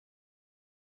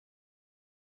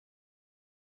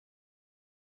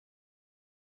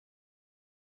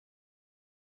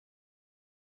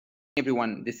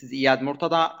everyone, this is Iyad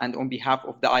Murtada, and on behalf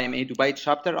of the IMA Dubai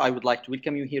chapter, I would like to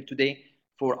welcome you here today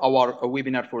for our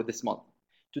webinar for this month.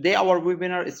 Today, our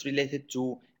webinar is related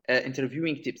to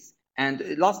interviewing tips.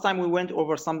 And last time we went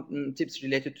over some tips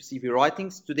related to CV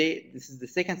writings. Today, this is the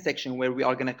second section where we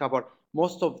are going to cover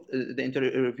most of the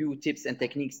interview tips and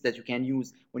techniques that you can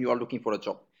use when you are looking for a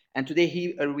job. And today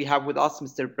here we have with us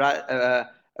Mr.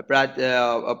 Brad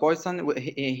Boyson.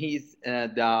 He is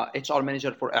the HR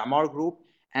manager for Emaar Group,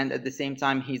 and at the same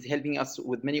time, he's helping us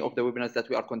with many of the webinars that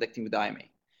we are conducting with the IMA.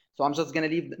 So I'm just going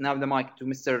to leave now the mic to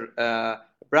Mr.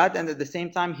 Brad, and at the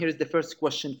same time, here's the first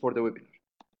question for the webinar.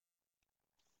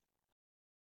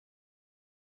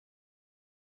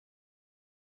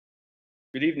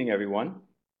 Good evening, everyone.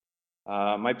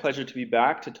 My pleasure to be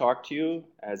back to talk to you.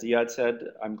 As Iyad said,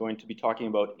 I'm going to be talking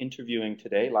about interviewing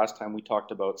today. Last time we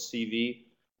talked about CV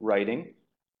writing.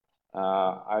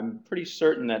 I'm pretty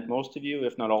certain that most of you,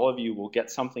 if not all of you, will get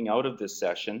something out of this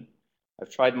session. I've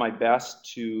tried my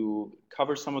best to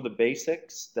cover some of the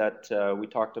basics that we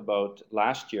talked about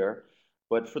last year,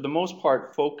 but for the most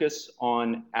part, focus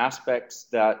on aspects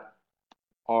that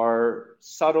are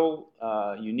subtle,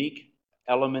 unique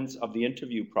elements of the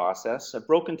interview process. I've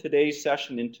broken today's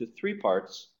session into 3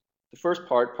 parts. The first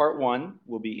part, part 1,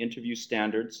 will be interview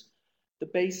standards, the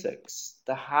basics,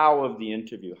 the how of the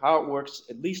interview, how it works,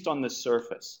 at least on the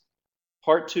surface.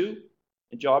 Part 2,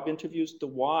 in job interviews, the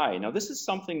why. Now, this is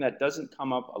something that doesn't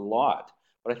come up a lot,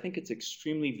 but I think it's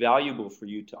extremely valuable for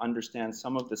you to understand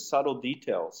some of the subtle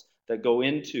details that go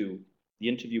into the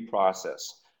interview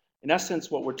process. In essence,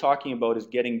 what we're talking about is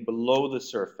getting below the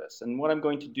surface. And what I'm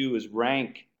going to do is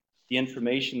rank the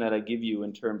information that I give you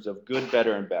in terms of good,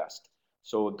 better, and best.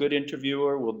 So a good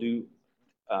interviewer will do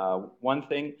one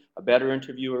thing, a better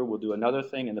interviewer will do another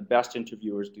thing, and the best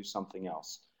interviewers do something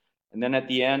else. And then at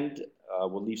the end,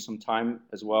 we'll leave some time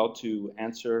as well to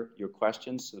answer your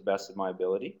questions to the best of my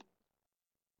ability.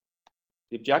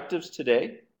 The objectives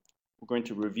today, we're going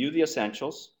to review the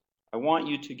essentials. I want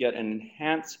you to get an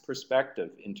enhanced perspective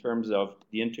in terms of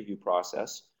the interview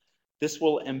process. This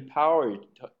will empower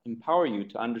you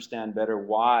to understand better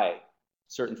why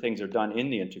certain things are done in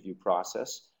the interview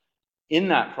process. In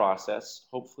that process,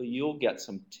 hopefully you'll get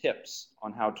some tips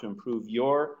on how to improve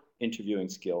your interviewing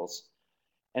skills,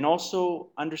 and also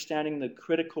understanding the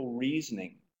critical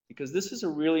reasoning, because this is a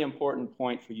really important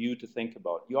point for you to think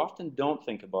about. You often don't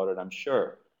think about it, I'm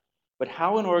sure, but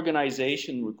how an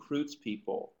organization recruits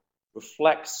people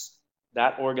reflects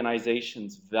that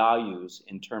organization's values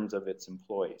in terms of its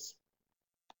employees.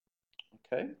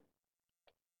 Okay.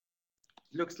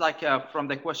 Looks like from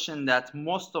the question that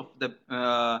most of the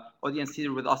audience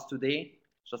here with us today,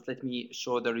 just let me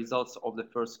show the results of the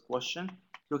first question.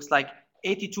 Looks like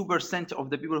 82% of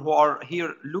the people who are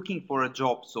here looking for a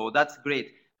job. So that's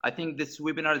great. I think this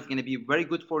webinar is going to be very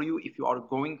good for you if you are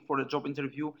going for a job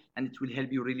interview, and it will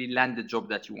help you really land the job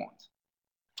that you want.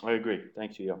 I agree.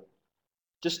 Thank you.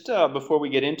 Just before we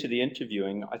get into the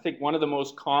interviewing, I think one of the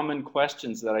most common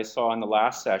questions that I saw in the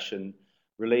last session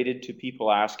related to people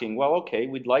asking, well, okay,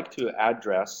 we'd like to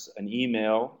address an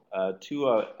email to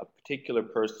a particular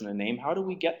person, a name. How do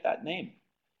we get that name?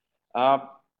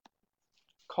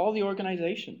 Call the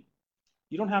organization.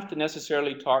 You don't have to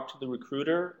necessarily talk to the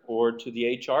recruiter or to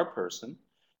the HR person.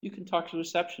 You can talk to the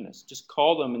receptionist. Just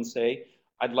call them and say,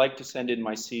 I'd like to send in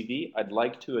my CV. I'd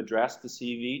like to address the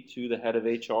CV to the head of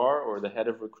HR or the head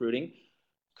of recruiting.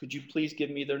 Could you please give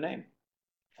me their name?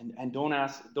 And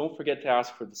don't forget to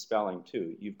ask for the spelling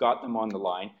too. You've got them on the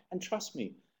line. And trust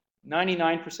me,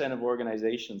 99% of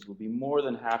organizations will be more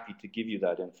than happy to give you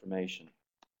that information.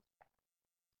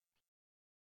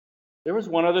 There was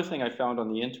one other thing I found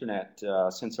on the internet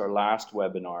since our last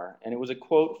webinar, and it was a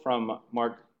quote from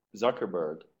Mark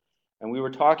Zuckerberg. And we were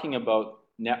talking about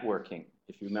networking,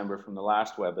 if you remember from the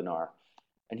last webinar.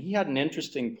 And he had an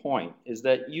interesting point, is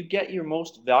that you get your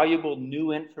most valuable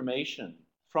new information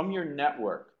from your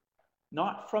network,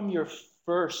 not from your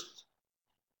first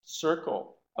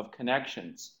circle of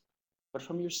connections, but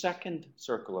from your second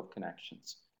circle of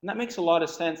connections. And that makes a lot of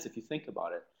sense if you think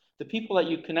about it. The people that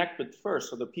you connect with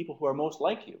first are the people who are most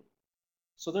like you.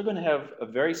 So they're going to have a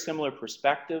very similar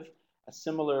perspective, a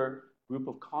similar group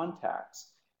of contacts.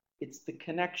 It's the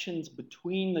connections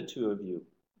between the two of you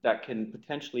that can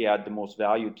potentially add the most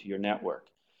value to your network.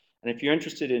 And if you're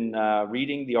interested in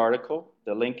reading the article,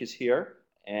 the link is here,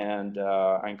 and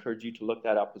I encourage you to look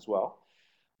that up as well.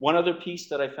 One other piece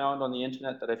that I found on the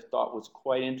internet that I thought was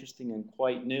quite interesting and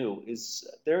quite new is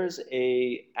there's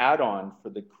an add-on for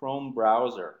the Chrome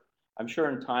browser. I'm sure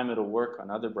in time it'll work on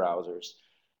other browsers.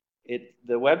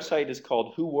 The website is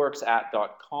called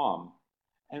whoworksat.com,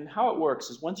 And how it works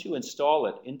is once you install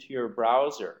it into your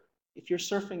browser, if you're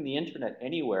surfing the internet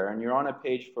anywhere and you're on a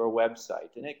page for a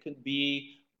website, and it could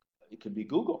be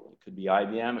Google, it could be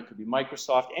IBM, it could be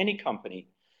Microsoft, any company,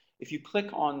 if you click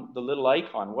on the little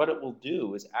icon, what it will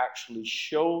do is actually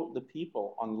show the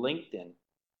people on LinkedIn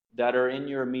that are in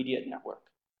your immediate network.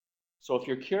 So if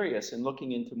you're curious and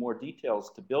looking into more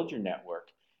details to build your network,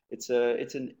 it's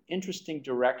an interesting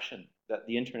direction that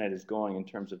the internet is going in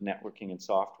terms of networking and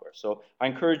software. So I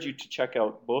encourage you to check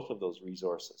out both of those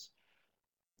resources.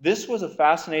 This was a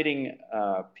fascinating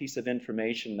piece of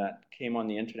information that came on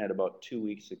the internet about 2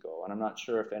 weeks ago, and I'm not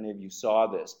sure if any of you saw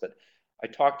this, but I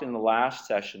talked in the last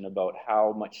session about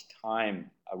how much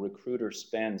time a recruiter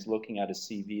spends looking at a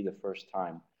CV the first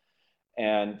time.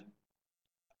 And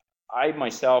I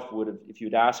myself would have, if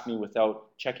you'd asked me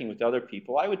without checking with other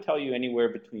people, I would tell you anywhere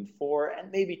between 4 and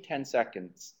maybe 10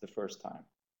 seconds the first time.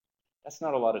 That's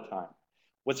not a lot of time.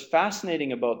 What's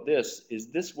fascinating about this is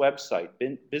this website,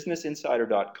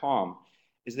 businessinsider.com,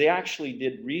 is they actually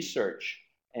did research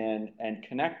and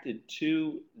connected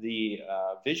to the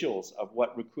visuals of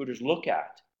what recruiters look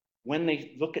at when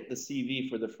they look at the CV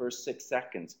for the first 6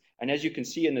 seconds. And as you can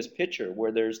see in this picture,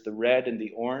 where there's the red and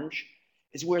the orange,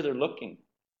 is where they're looking.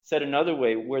 Said another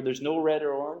way, where there's no red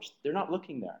or orange, they're not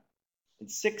looking there. In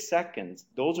 6 seconds,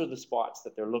 those are the spots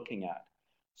that they're looking at.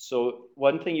 So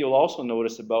one thing you'll also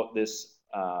notice about this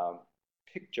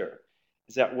picture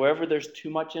is that wherever there's too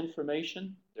much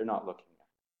information, they're not looking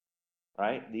there,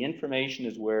 right? The information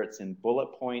is where it's in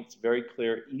bullet points, very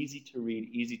clear, easy to read,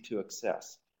 easy to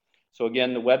access. So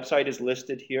again, the website is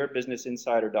listed here,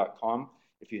 businessinsider.com.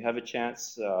 If you have a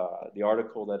chance, the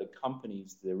article that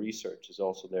accompanies the research is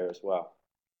also there as well.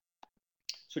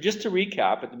 So just to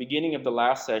recap, at the beginning of the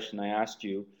last session, I asked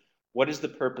you, what is the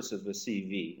purpose of the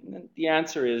CV? And the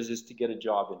answer is to get a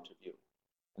job interview.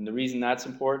 And the reason that's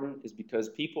important is because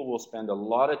people will spend a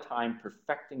lot of time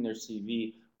perfecting their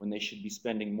CV when they should be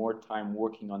spending more time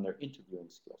working on their interviewing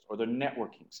skills or their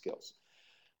networking skills.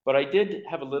 But I did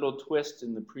have a little twist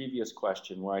in the previous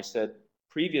question where I said,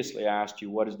 previously I asked you,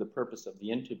 what is the purpose of the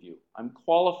interview? I'm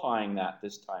qualifying that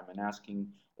this time and asking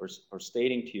or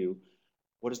stating to you,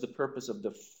 what is the purpose of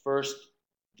the first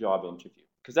job interview?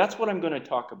 Because that's what I'm going to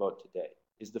talk about today,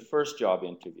 is the first job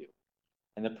interview.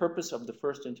 And the purpose of the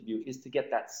first interview is to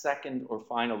get that second or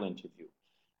final interview.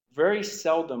 Very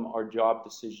seldom are job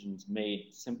decisions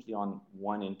made simply on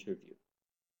one interview.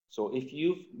 So if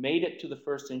you've made it to the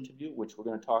first interview, which we're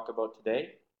going to talk about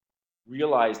today,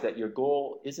 realize that your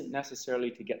goal isn't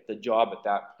necessarily to get the job at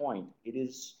that point. It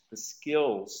is the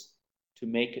skills to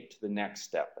make it to the next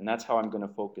step. And that's how I'm going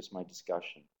to focus my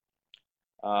discussion.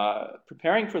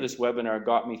 Preparing for this webinar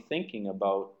got me thinking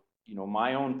about,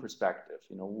 my own perspective.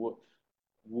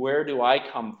 Where do I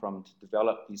come from to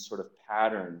develop these sort of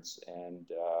patterns and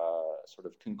sort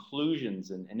of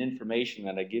conclusions and information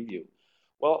that I give you?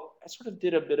 Well, I sort of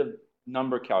did a bit of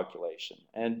number calculation.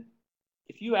 And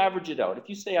if you average it out, if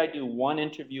you say I do one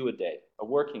interview a day, a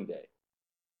working day,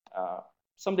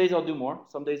 some days I'll do more,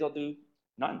 some days I'll do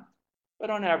none. But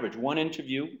on average, one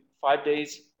interview, 5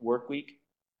 days work week,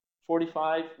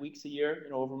 45 weeks a year,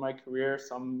 over my career,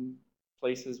 some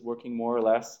places working more or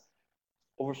less,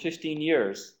 over 15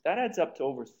 years, that adds up to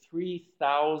over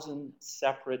 3,000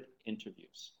 separate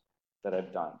interviews that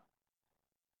I've done.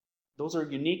 Those are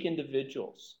unique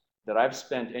individuals that I've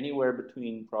spent anywhere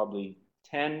between probably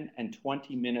 10 and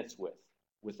 20 minutes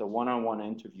with a one-on-one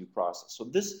interview process.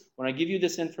 So when I give you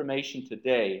this information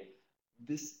today,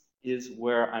 this is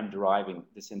where I'm deriving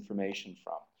this information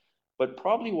from. But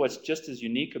probably what's just as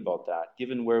unique about that,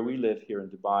 given where we live here in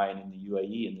Dubai and in the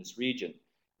UAE in this region,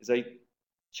 is I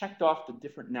checked off the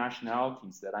different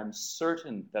nationalities that I'm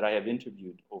certain that I have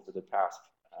interviewed over the past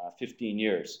 15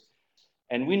 years.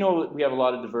 And we know that we have a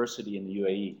lot of diversity in the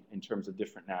UAE in terms of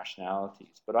different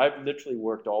nationalities, but I've literally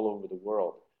worked all over the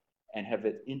world and have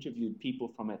interviewed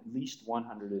people from at least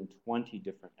 120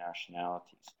 different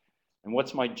nationalities. And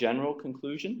what's my general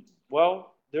conclusion?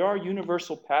 Well, there are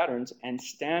universal patterns and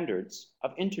standards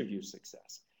of interview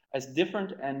success. As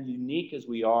different and unique as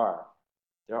we are,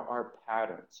 there are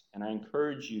patterns. And I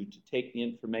encourage you to take the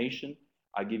information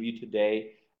I give you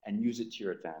today and use it to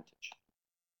your advantage.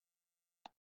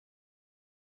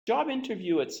 Job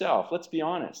interview itself, let's be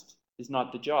honest, is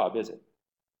not the job, is it?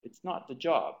 It's not the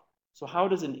job. So how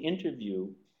does an interview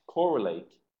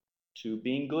correlate to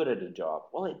being good at a job?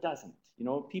 Well, it doesn't.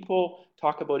 People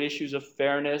talk about issues of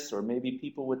fairness, or maybe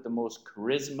people with the most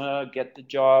charisma get the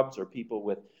jobs, or people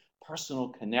with personal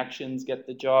connections get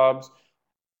the jobs.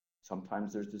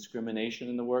 Sometimes there's discrimination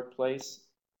in the workplace.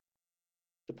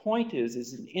 The point is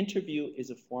an interview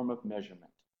is a form of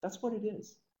measurement. That's what it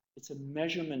is. It's a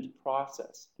measurement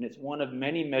process, and it's one of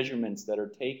many measurements that are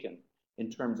taken in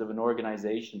terms of an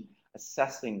organization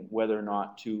assessing whether or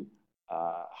not to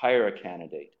hire a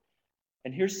candidate.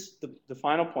 And here's the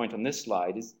final point on this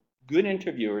slide is good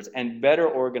interviewers and better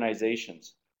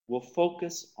organizations will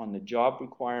focus on the job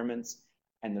requirements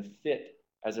and the fit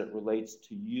as it relates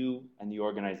to you and the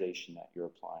organization that you're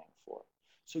applying for.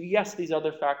 So yes, these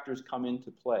other factors come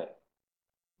into play,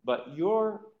 but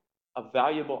you're a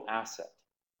valuable asset.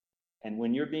 And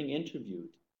when you're being interviewed,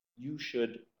 you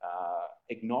should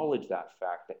acknowledge that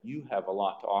fact that you have a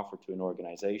lot to offer to an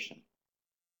organization.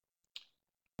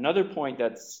 Another point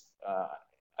that's,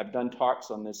 I've done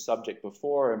talks on this subject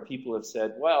before, and people have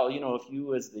said, well, you know, if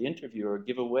you as the interviewer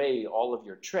give away all of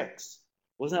your tricks,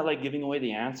 wasn't that like giving away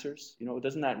the answers? You know,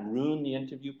 doesn't that ruin the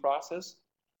interview process?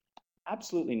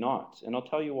 Absolutely not, and I'll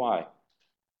tell you why.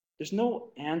 There's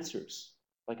no answers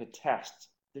like a test.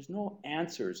 There's no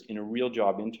answers in a real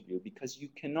job interview because you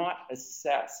cannot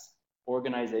assess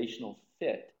organizational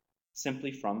fit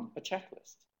simply from a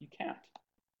checklist. You can't.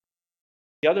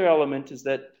 The other element is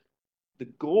that the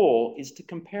goal is to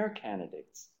compare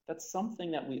candidates. That's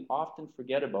something that we often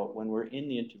forget about when we're in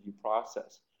the interview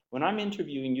process. When I'm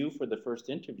interviewing you for the first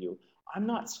interview, I'm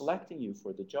not selecting you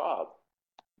for the job.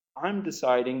 I'm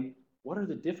deciding what are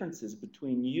the differences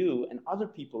between you and other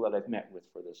people that I've met with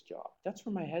for this job. That's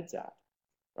where my head's at,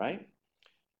 right?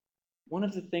 One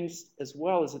of the things as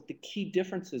well is that the key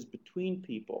differences between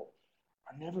people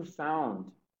are never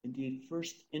found in the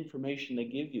first information they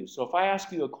give you. So if I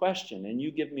ask you a question and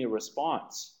you give me a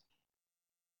response,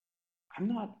 I'm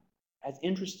not as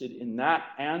interested in that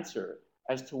answer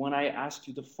as to when I ask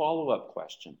you the follow-up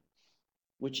question,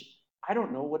 which I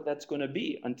don't know what that's going to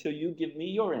be until you give me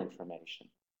your information.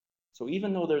 So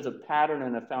even though there's a pattern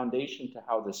and a foundation to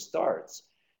how this starts,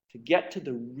 to get to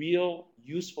the real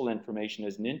useful information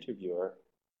as an interviewer,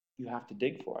 you have to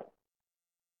dig for it.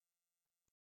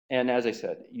 And as I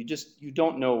said, you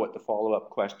don't know what the follow-up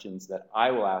questions that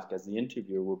I will ask as the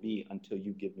interviewer will be until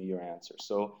you give me your answer.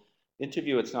 So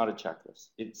interview, it's not a checklist.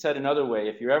 It's said another way,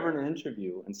 if you're ever in an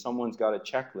interview and someone's got a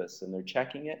checklist and they're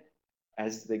checking it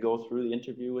as they go through the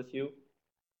interview with you,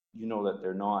 you know that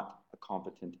they're not a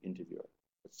competent interviewer.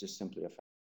 It's just simply a fact.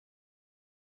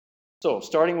 So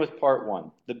starting with part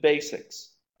one, the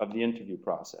basics of the interview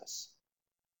process.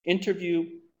 Interview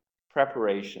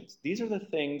preparations. These are the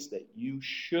things that you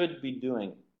should be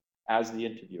doing as the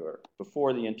interviewer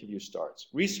before the interview starts.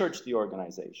 Research the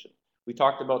organization. We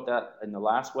talked about that in the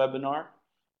last webinar.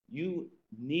 You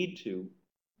need to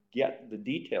get the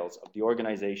details of the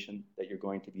organization that you're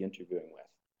going to be interviewing with.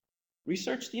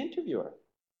 Research the interviewer.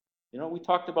 You know, we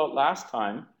talked about last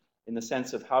time in the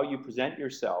sense of how you present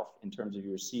yourself in terms of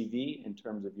your CV, in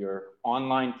terms of your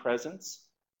online presence.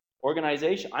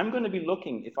 Organization, I'm going to be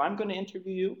looking, if I'm going to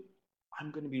interview you,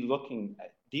 I'm going to be looking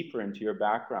deeper into your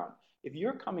background. If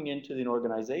you're coming into an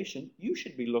organization, you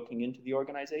should be looking into the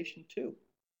organization too.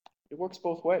 It works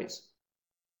both ways.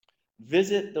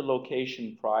 Visit the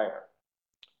location prior.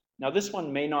 Now this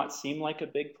one may not seem like a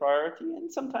big priority,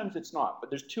 and sometimes it's not, but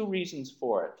there's two reasons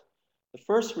for it. The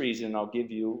first reason I'll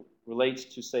give you relates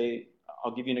to, say,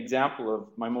 I'll give you an example of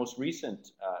my most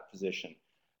recent position.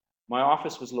 My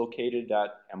office was located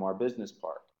at Emaar Business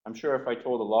Park. I'm sure if I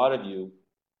told a lot of you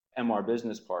Emaar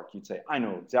Business Park, you'd say, I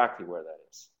know exactly where that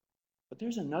is. But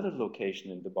there's another location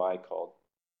in Dubai called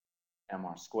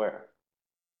Emaar Square.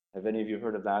 Have any of you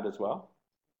heard of that as well?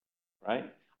 Right?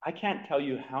 I can't tell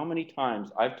you how many times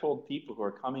I've told people who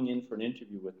are coming in for an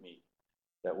interview with me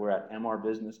that we're at Emaar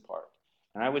Business Park.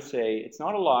 And I would say it's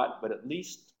not a lot, but at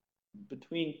least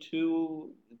between 2%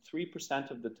 and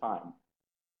 3% of the time,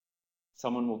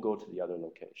 someone will go to the other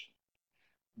location.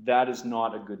 That is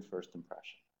not a good first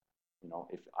impression. You know,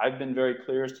 if I've been very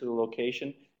clear as to the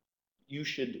location, you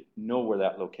should know where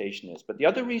that location is. But the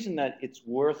other reason that it's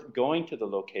worth going to the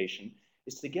location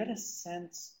is to get a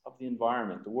sense of the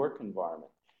environment, the work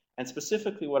environment. And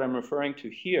specifically what I'm referring to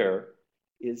here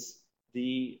is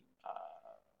the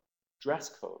dress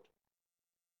code.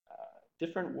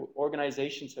 Different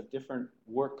organizations have different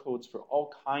work codes for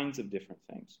all kinds of different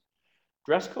things.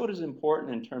 Dress code is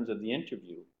important in terms of the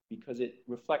interview because it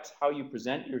reflects how you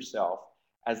present yourself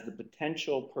as the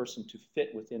potential person to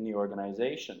fit within the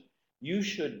organization. You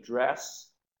should dress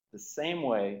the same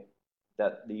way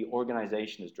that the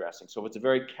organization is dressing. So if it's a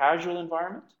very casual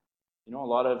environment, you know, a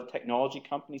lot of technology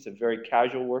companies have very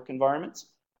casual work environments,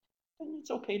 then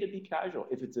it's okay to be casual.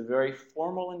 If it's a very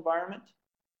formal environment,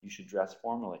 you should dress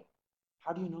formally.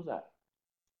 How do you know that?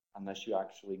 Unless you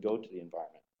actually go to the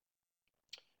environment.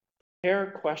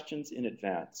 Prepare questions in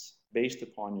advance based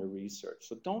upon your research.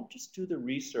 So don't just do the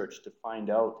research to find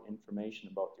out information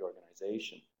about the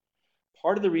organization.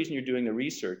 Part of the reason you're doing the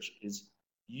research is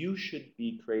you should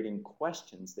be creating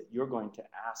questions that you're going to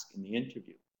ask in the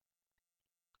interview.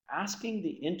 Asking the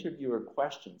interviewer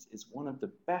questions is one of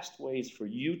the best ways for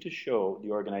you to show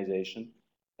the organization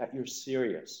that you're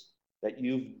serious, that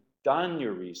you've done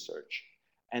your research.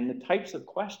 And the types of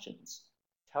questions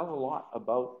tell a lot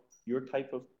about your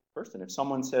type of person. If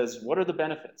someone says, what are the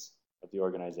benefits of the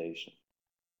organization?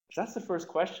 If that's the first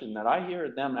question that I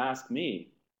hear them ask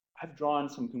me, I've drawn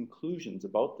some conclusions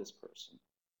about this person.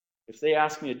 If they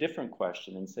ask me a different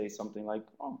question and say something like,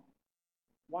 oh,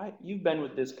 why, you've been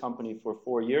with this company for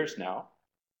 4 years now,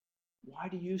 why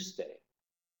do you stay?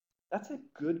 That's a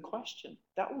good question.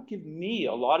 That will give me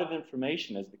a lot of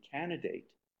information as the candidate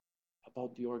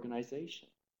about the organization.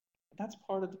 And that's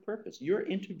part of the purpose. You're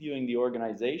interviewing the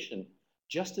organization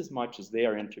just as much as they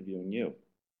are interviewing you.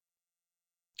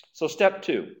 So step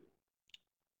 2,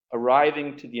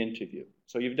 arriving to the interview.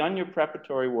 So you've done your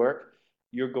preparatory work.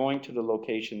 You're going to the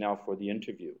location now for the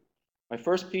interview. My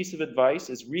first piece of advice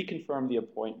is reconfirm the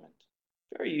appointment.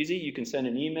 Very easy. You can send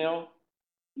an email.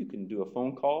 You can do a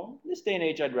phone call. In this day and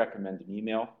age, I'd recommend an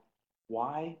email.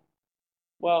 Why?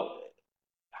 Well,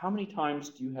 how many times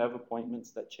do you have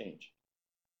appointments that change?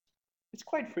 It's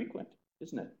quite frequent,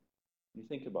 isn't it? When you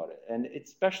think about it. And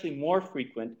it's especially more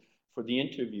frequent for the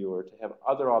interviewer to have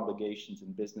other obligations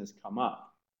in business come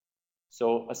up.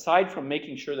 So aside from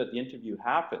making sure that the interview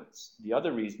happens, the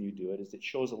other reason you do it is it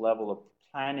shows a level of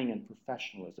planning and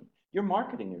professionalism. You're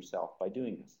marketing yourself by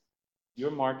doing this.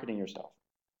 You're marketing yourself.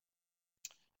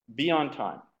 Be on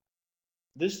time.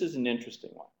 This is an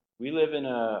interesting one. We live in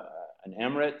an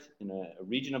emirate, in a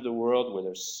region of the world where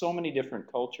there's so many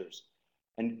different cultures.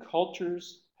 And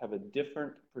cultures have a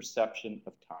different perception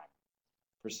of time.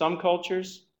 For some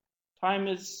cultures, time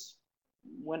is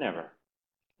whenever.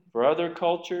 For other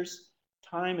cultures,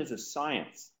 time is a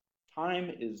science.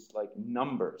 Time is like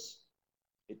numbers.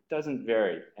 It doesn't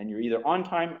vary, and you're either on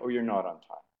time or you're not on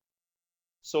time.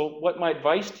 So what my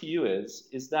advice to you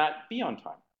is that be on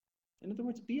time. In other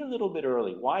words, be a little bit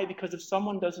early. Why? Because if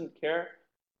someone doesn't care,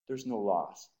 there's no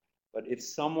loss. But if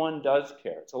someone does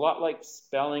care, it's a lot like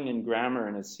spelling and grammar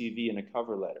in a CV and a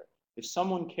cover letter. If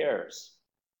someone cares,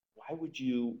 why would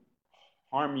you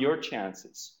harm your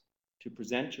chances to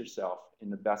present yourself in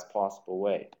the best possible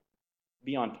way?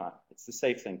 Be on time. It's the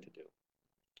safe thing to do.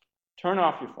 Turn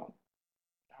off your phone.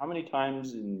 How many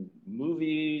times in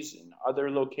movies and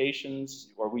other locations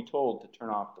are we told to turn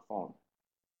off the phone?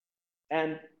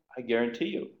 And I guarantee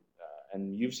you,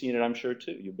 and you've seen it, I'm sure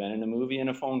too, you've been in a movie and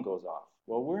a phone goes off.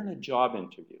 Well, we're in a job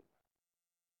interview.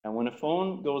 And when a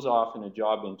phone goes off in a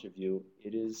job interview,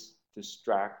 it is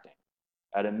distracting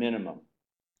at a minimum.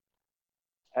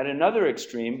 At another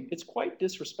extreme, it's quite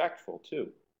disrespectful too,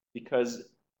 because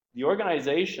the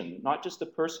organization, not just the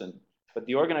person, but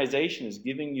the organization is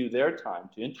giving you their time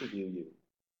to interview you,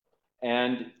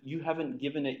 and you haven't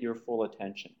given it your full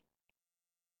attention.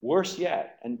 Worse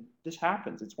yet, and this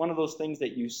happens, it's one of those things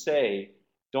that you say,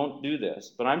 don't do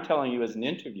this, but I'm telling you as an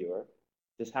interviewer,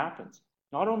 this happens.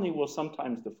 Not only will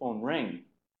sometimes the phone ring,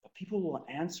 but people will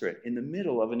answer it in the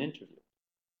middle of an interview.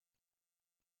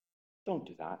 Don't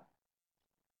do that.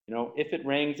 You know, if it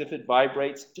rings, if it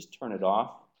vibrates, just turn it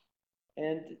off.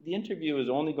 And the interview is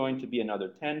only going to be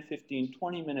another 10, 15,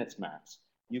 20 minutes max.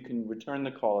 You can return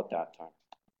the call at that time.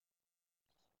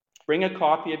 Bring a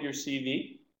copy of your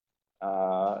CV.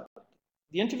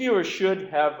 The interviewer should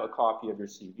have a copy of your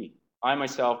CV. I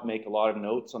myself make a lot of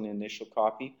notes on the initial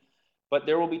copy, but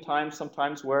there will be times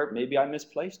sometimes where maybe I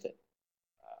misplaced it.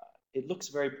 It looks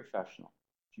very professional.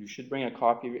 You should bring a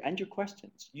copy and your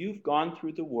questions. You've gone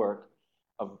through the work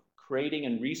of creating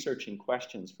and researching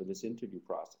questions for this interview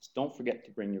process. Don't forget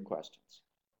to bring your questions.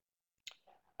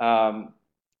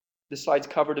 This slide's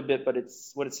covered a bit, but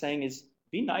what it's saying is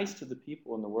be nice to the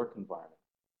people in the work environment.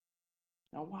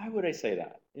 Now, why would I say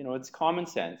that? You know, it's common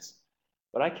sense,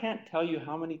 but I can't tell you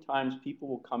how many times people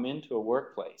will come into a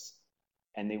workplace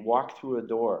and they walk through a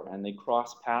door and they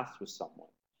cross paths with someone.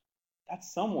 That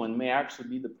someone may actually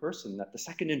be the person that the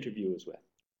second interview is with.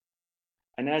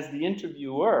 And as the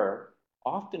interviewer,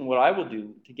 often what I will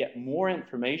do to get more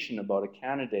information about a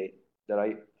candidate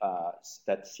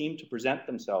that seem to present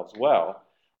themselves well,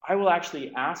 I will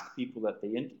actually ask people that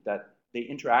they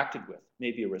interacted with,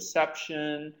 maybe a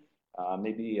reception,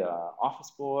 maybe an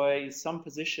office boy, some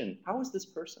position. How is this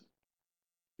person?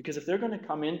 Because if they're going to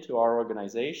come into our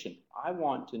organization, I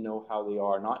want to know how they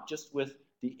are, not just with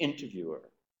the interviewer,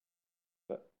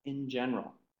 but in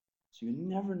general. So you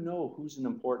never know who's an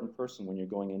important person when you're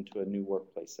going into a new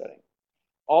workplace setting.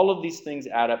 All of these things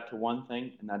add up to one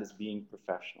thing, and that is being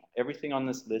professional. Everything on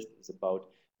this list is about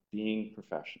being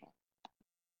professional.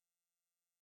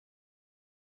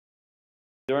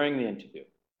 During the interview,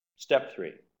 step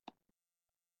 3.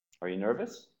 Are you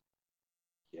nervous?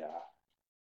 Yeah.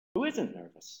 Who isn't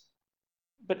nervous?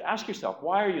 But ask yourself,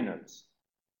 why are you nervous?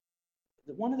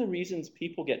 One of the reasons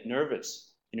people get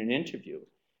nervous in an interview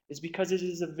is because it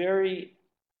is a very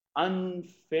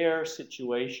unfair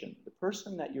situation. The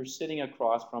person that you're sitting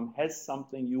across from has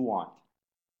something you want.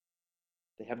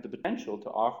 They have the potential to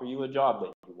offer you a job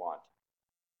that you want.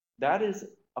 That is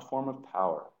a form of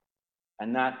power.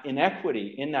 And that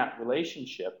inequity in that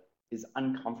relationship is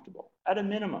uncomfortable, at a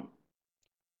minimum.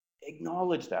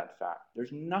 Acknowledge that fact.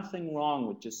 There's nothing wrong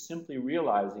with just simply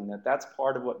realizing that that's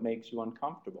part of what makes you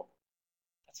uncomfortable.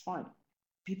 That's fine.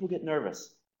 People get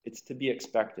nervous. It's to be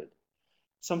expected.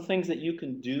 Some things that you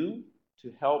can do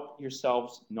to help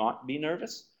yourselves not be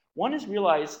nervous. One is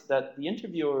realize that the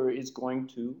interviewer is going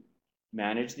to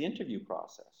manage the interview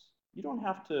process. You don't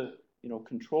have to,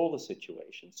 control the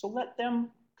situation. So let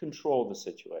them control the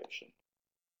situation.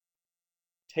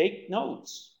 Take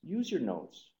notes. Use your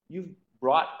notes. You've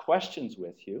brought questions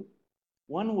with you.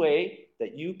 One way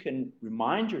that you can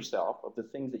remind yourself of the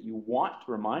things that you want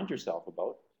to remind yourself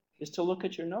about is to look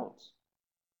at your notes.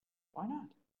 Why not?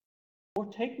 Or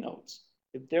take notes.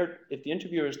 If the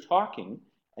interviewer is talking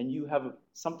and you have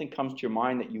something comes to your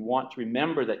mind that you want to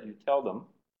remember that you tell them,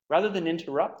 rather than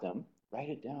interrupt them, write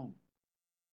it down.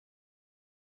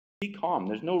 Be calm.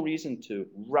 There's no reason to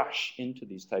rush into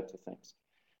these types of things.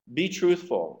 Be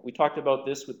truthful. We talked about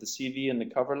this with the CV and the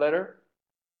cover letter.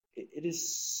 It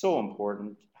is so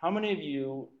important. How many of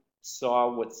you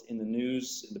saw what's in the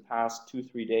news in the past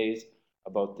 2-3 days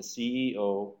about the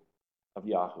CEO of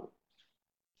Yahoo?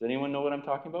 Does anyone know what I'm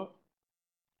talking about?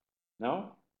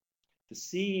 No? The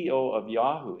CEO of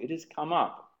Yahoo, it has come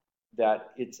up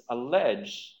that it's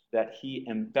alleged that he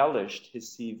embellished his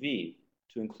CV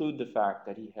to include the fact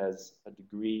that he has a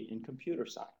degree in computer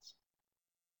science,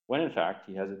 when in fact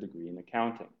he has a degree in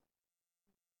accounting.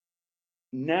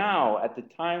 Now, at the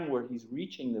time where he's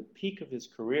reaching the peak of his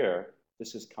career,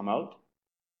 this has come out,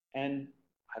 and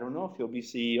I don't know if he'll be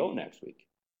CEO next week.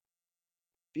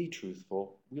 Be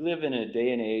truthful. We live in a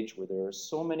day and age where there are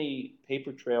so many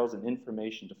paper trails and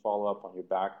information to follow up on your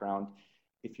background.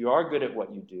 If you are good at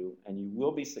what you do, and you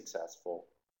will be successful,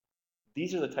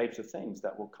 these are the types of things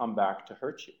that will come back to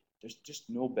hurt you. There's just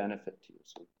no benefit to you,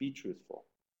 so be truthful.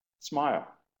 Smile.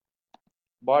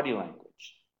 Body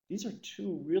language. These are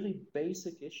 2 really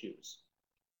basic issues,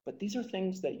 but these are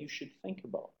things that you should think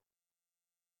about.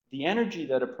 The energy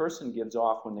that a person gives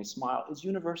off when they smile is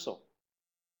universal.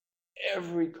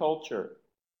 Every culture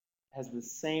has the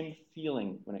same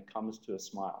feeling when it comes to a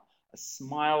smile. A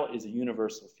smile is a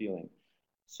universal feeling.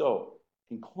 So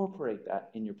incorporate that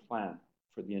in your plan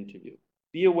for the interview.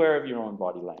 Be aware of your own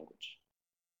body language.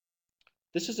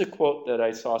 This is a quote that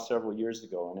I saw several years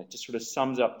ago, and it just sort of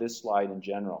sums up this slide in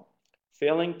general.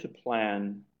 Failing to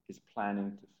plan is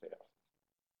planning to fail.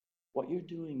 What you're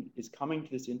doing is coming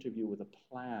to this interview with a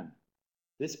plan.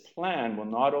 This plan will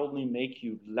not only make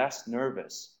you less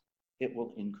nervous, it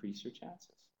will increase your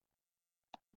chances.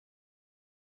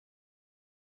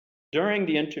 During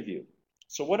the interview,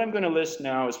 so what I'm going to list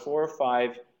now is 4 or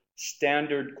 5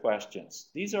 standard questions.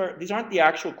 These aren't the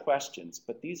actual questions,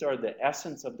 but these are the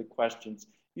essence of the questions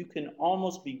you can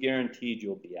almost be guaranteed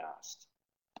you'll be asked.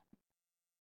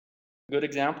 Good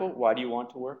example, why do you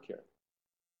want to work here?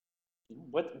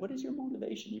 What is your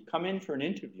motivation? You come in for an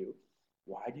interview,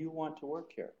 why do you want to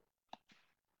work here?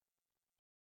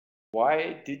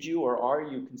 Why did you or are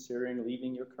you considering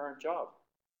leaving your current job?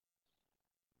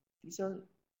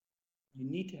 You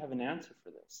need to have an answer for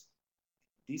this.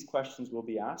 These questions will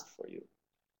be asked for you.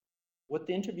 What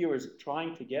the interviewer is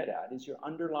trying to get at is your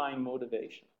underlying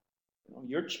motivation.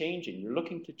 You're changing, you're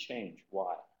looking to change.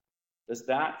 Why? Does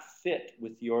that fit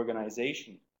with the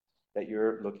organization that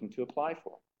you're looking to apply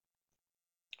for?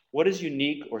 What is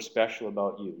unique or special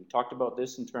about you? We talked about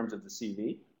this in terms of the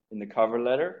CV, in the cover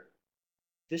letter.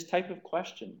 This type of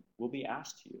question will be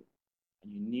asked to you,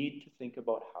 and you need to think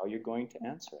about how you're going to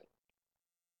answer it.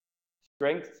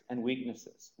 Strengths and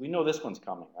weaknesses. We know this one's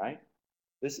coming, right?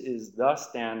 This is the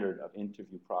standard of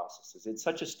interview processes. It's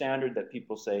such a standard that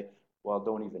people say, well,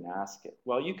 don't even ask it.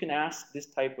 Well, you can ask this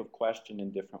type of question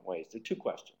in different ways. There are 2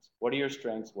 questions. What are your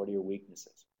strengths? What are your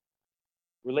weaknesses?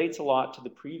 Relates a lot to the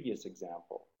previous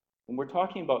example. When we're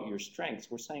talking about your strengths,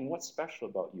 we're saying what's special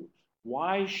about you?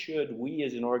 Why should we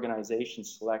as an organization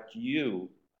select you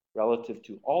relative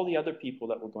to all the other people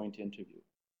that we're going to interview?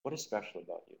 What is special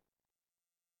about you?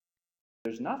 If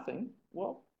there's nothing,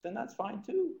 well, then that's fine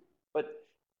too. But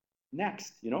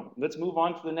next, let's move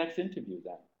on to the next interview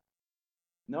then.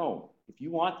 No, if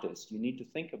you want this, you need to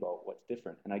think about what's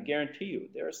different. And I guarantee you,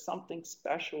 there is something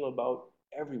special about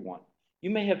everyone. You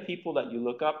may have people that you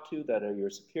look up to that are your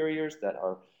superiors that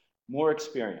are more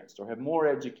experienced or have more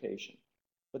education.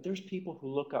 But there's people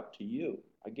who look up to you,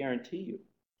 I guarantee you.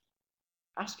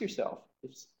 Ask yourself,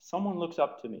 if someone looks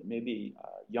up to me, maybe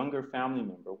a younger family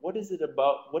member, what is it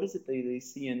that they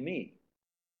see in me?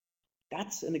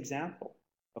 That's an example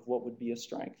of what would be a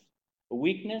strength. A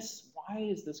weakness, why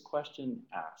is this question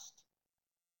asked?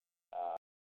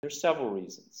 There's several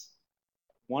reasons.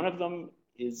 One of them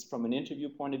is from an interview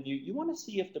point of view, you want to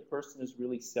see if the person is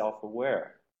really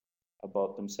self-aware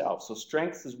about themselves. So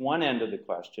strengths is one end of the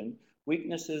question.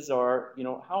 Weaknesses are,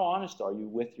 how honest are you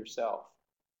with yourself?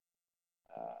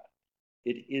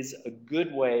 It is a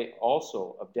good way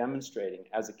also of demonstrating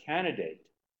as a candidate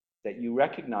that you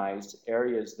recognize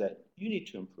areas that you need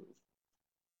to improve.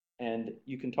 And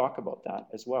you can talk about that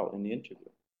as well in the interview.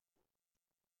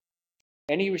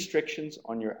 Any restrictions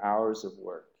on your hours of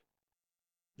work?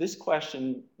 This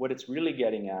question, what it's really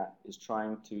getting at is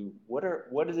trying to,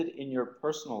 what is it in your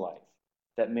personal life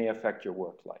that may affect your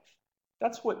work life?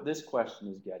 That's what this question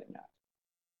is getting at.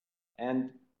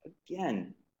 And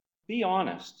again, be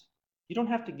honest. You don't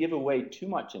have to give away too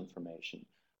much information.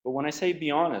 But when I say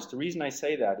be honest, the reason I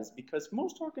say that is because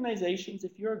most organizations,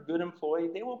 if you're a good employee,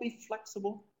 they will be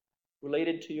flexible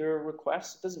related to your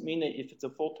requests. It doesn't mean that if it's a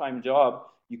full-time job,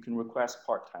 you can request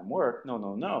part-time work. No,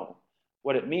 no, no.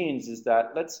 What it means is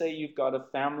that, let's say you've got a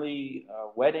family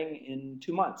wedding in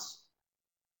 2 months.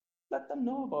 Let them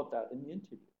know about that in the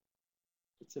interview.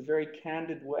 It's a very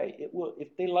candid way. It will,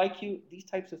 if they like you, these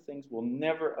types of things will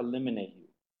never eliminate you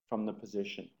from the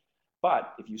position.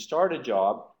 But if you start a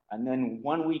job and then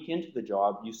 1 week into the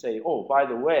job, you say, oh, by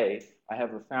the way, I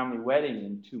have a family wedding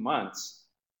in 2 months,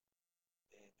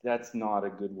 that's not a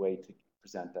good way to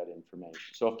present that information.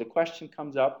 So if the question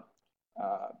comes up,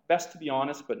 best to be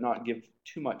honest, but not give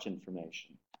too much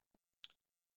information.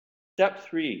 Step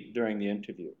 3 during the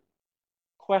interview.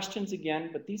 Questions again,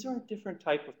 but these are a different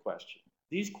type of question.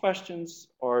 These questions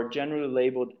are generally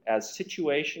labeled as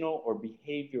situational or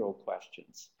behavioral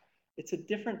questions. It's a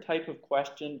different type of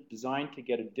question designed to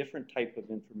get a different type of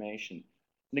information.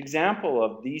 An example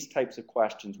of these types of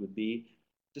questions would be,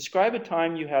 describe a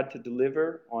time you had to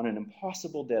deliver on an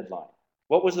impossible deadline.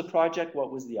 What was the project?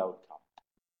 What was the outcome?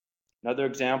 Another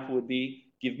example would be,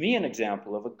 give me an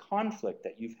example of a conflict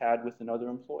that you've had with another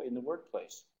employee in the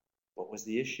workplace. What was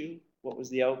the issue? What was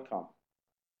the outcome?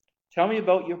 Tell me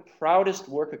about your proudest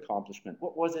work accomplishment.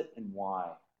 What was it and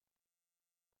why?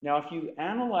 Now, if you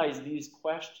analyze these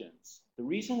questions, the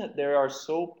reason that they are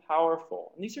so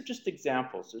powerful, and these are just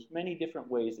examples, there's many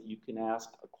different ways that you can ask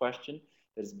a question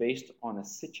that is based on a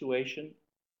situation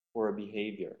or a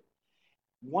behavior.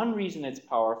 One reason it's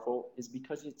powerful is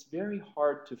because it's very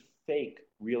hard to fake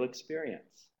real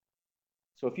experience.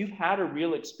 So if you've had a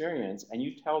real experience and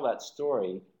you tell that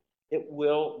story, it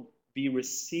will be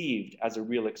received as a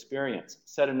real experience.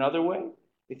 Said another way,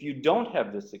 if you don't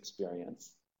have this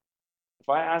experience, if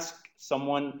I ask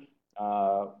someone,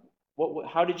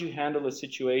 how did you handle a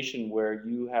situation where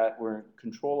you were in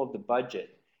control of the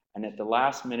budget and at the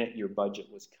last minute your budget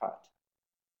was cut?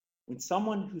 When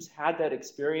someone who's had that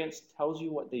experience tells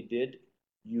you what they did,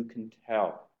 you can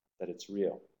tell that it's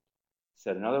real.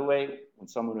 Said another way, when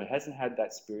someone who hasn't had that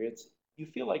experience, you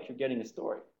feel like you're getting a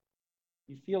story.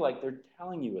 You feel like they're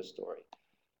telling you a story.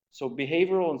 So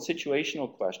behavioral and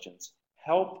situational questions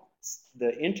help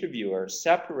the interviewer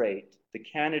separate the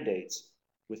candidates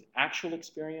with actual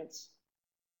experience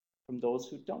from those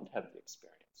who don't have the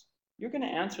experience. You're going to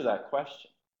answer that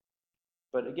question.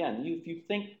 But again, if you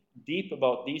think deep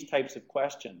about these types of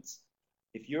questions,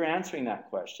 if you're answering that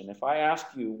question, if I ask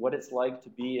you what it's like to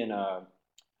be in a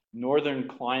northern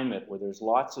climate where there's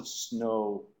lots of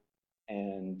snow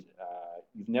and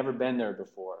you've never been there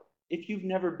before, if you've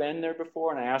never been there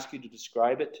before and I ask you to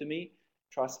describe it to me,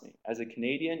 trust me, as a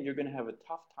Canadian, you're going to have a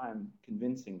tough time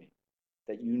convincing me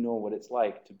that you know what it's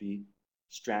like to be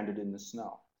stranded in the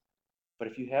snow. But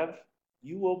if you have,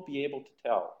 you will be able to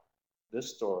tell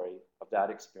this story of that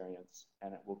experience,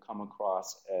 and it will come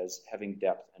across as having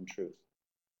depth and truth.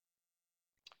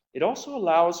 It also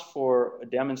allows for a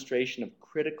demonstration of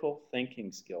critical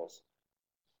thinking skills.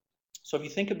 So if you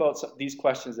think about these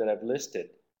questions that I've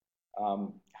listed,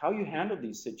 how you handle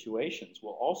these situations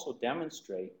will also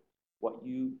demonstrate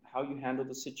how you handle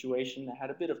the situation that had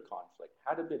a bit of conflict,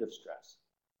 had a bit of stress.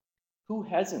 Who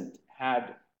hasn't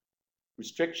had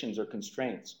restrictions or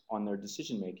constraints on their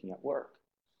decision-making at work?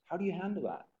 How do you handle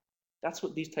that? That's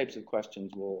what these types of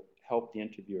questions will help the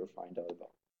interviewer find out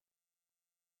about.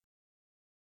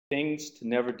 Things to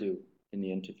never do in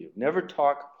the interview. Never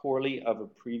talk poorly of a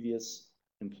previous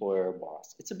employer or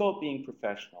boss. It's about being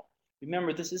professional.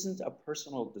 Remember, this isn't a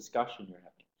personal discussion you're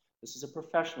having. This is a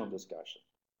professional discussion.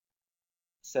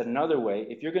 Said another way,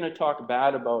 if you're going to talk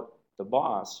bad about the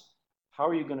boss, how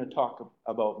are you going to talk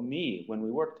about me when we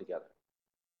work together?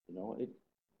 You know,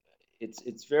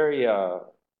 it's very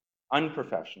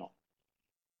unprofessional.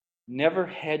 Never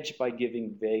hedge by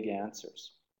giving vague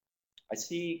answers. I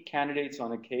see candidates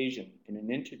on occasion in an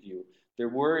interview, they're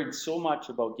worried so much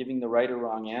about giving the right or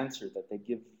wrong answer that they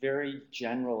give very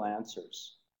general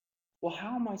answers. Well,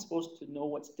 how am I supposed to know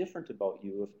what's different about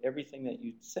you if everything that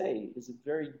you say is a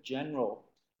very general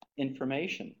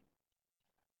information?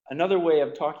 Another way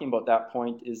of talking about that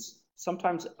point is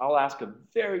sometimes I'll ask a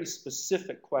very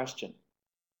specific question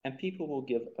and people will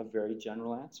give a very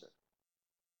general answer.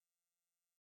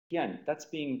 Again, that's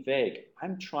being vague.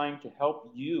 I'm trying to help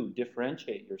you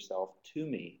differentiate yourself to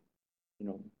me. You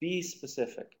know, be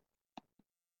specific.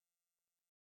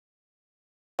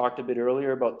 Talked a bit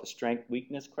earlier about the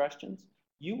strength-weakness questions.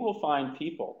 You will find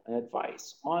people and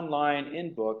advice online,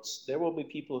 in books. There will be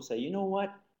people who say, you know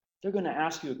what? They're going to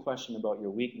ask you a question about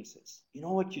your weaknesses. You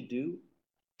know what you do?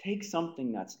 Take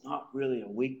something that's not really a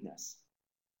weakness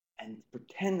and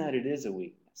pretend that it is a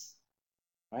weakness.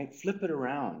 Right? Flip it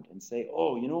around and say,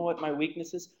 oh, you know what my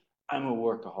weakness is? I'm a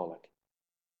workaholic.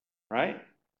 Right?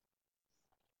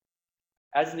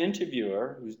 As an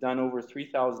interviewer who's done over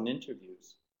 3,000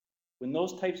 interviews, when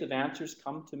those types of answers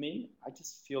come to me, I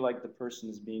just feel like the person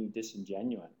is being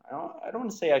disingenuous. I don't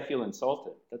want to say I feel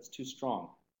insulted. That's too strong.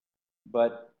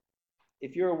 But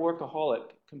if you're a workaholic,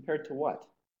 compared to what?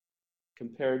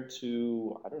 Compared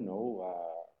to, I don't know,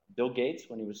 Bill Gates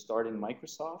when he was starting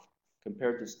Microsoft?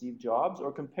 Compared to Steve Jobs,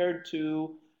 or compared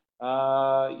to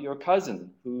your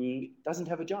cousin who doesn't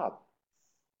have a job,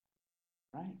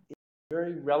 right? It's a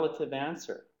very relative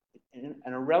answer. And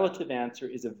a relative answer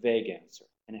is a vague answer,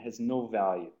 and it has no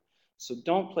value. So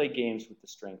don't play games with the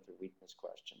strength or weakness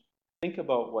question. Think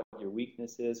about what your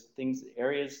weakness is, things,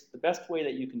 areas. The best way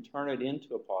that you can turn it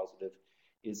into a positive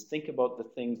is think about the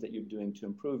things that you're doing to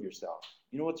improve yourself.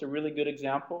 You know what's a really good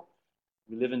example?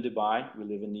 We live in Dubai, we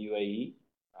live in the UAE.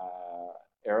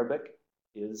 Arabic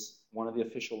is one of the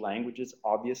official languages,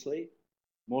 obviously.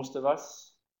 Most of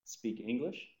us speak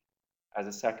English as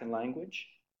a second language.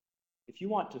 If you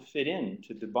want to fit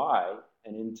into Dubai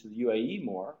and into the UAE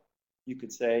more, you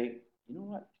could say, you know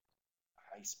what?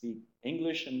 I speak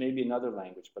English and maybe another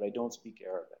language, but I don't speak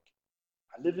Arabic.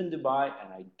 I live in Dubai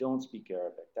and I don't speak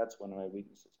Arabic. That's one of my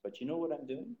weaknesses. But you know what I'm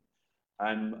doing?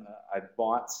 I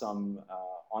bought some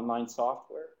online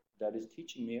software that is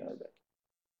teaching me Arabic.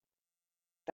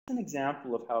 That's an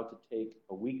example of how to take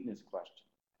a weakness question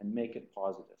and make it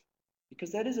positive,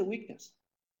 because that is a weakness.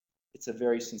 It's a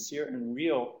very sincere and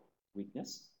real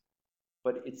weakness,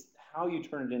 but it's how you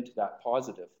turn it into that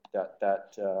positive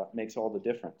that makes all the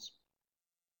difference.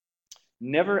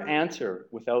 Never answer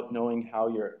without knowing how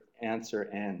your answer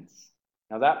ends.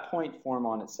 Now that point form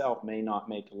on itself may not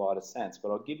make a lot of sense, but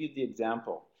I'll give you the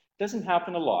example. It doesn't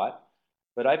happen a lot,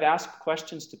 but I've asked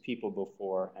questions to people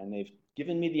before and they've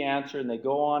given me the answer and they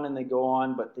go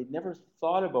on, but they've never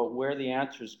thought about where the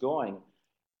answer is going.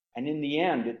 And in the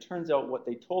end, it turns out what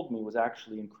they told me was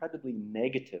actually incredibly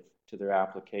negative to their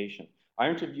application. I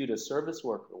interviewed a service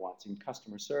worker once in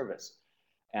customer service,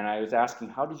 and I was asking,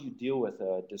 how did you deal with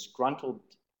a disgruntled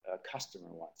customer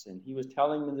once? And he was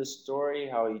telling me this story,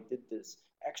 how he did this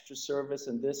extra service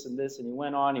and this, and he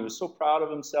went on. He was so proud of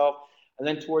himself. And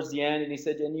then towards the end, and he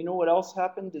said, and you know what else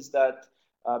happened is that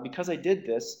because I did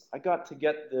this, I got to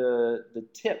get the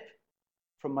tip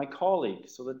from my colleague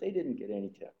so that they didn't get any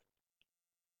tip.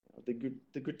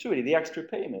 The gratuity, the extra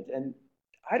payment. And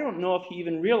I don't know if he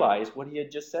even realized what he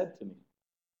had just said to me.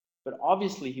 But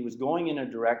obviously he was going in a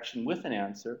direction with an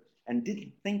answer and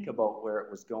didn't think about where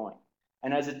it was going.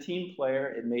 And as a team player,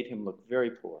 it made him look very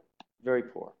poor, very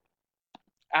poor.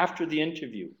 After the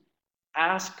interview,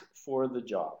 ask for the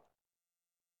job.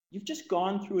 You've just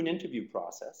gone through an interview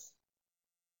process.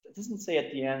 It doesn't say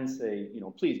at the end, say, you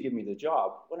know, please give me the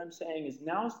job. What I'm saying is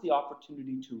now's the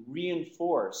opportunity to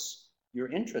reinforce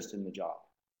your interest in the job.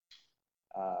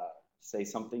 Say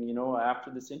something, you know, after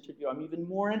this interview, I'm even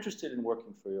more interested in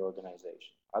working for your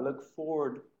organization. I look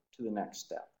forward to the next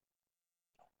step.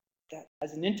 That,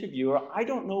 as an interviewer, I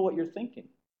don't know what you're thinking.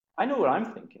 I know what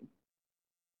I'm thinking.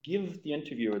 Give the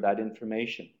interviewer that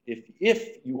information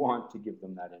if you want to give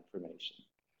them that information.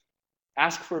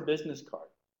 Ask for a business card.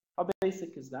 How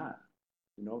basic is that?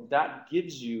 You know, that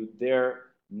gives you their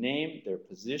name, their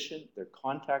position, their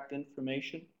contact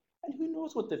information, and who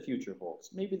knows what the future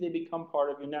holds. Maybe they become part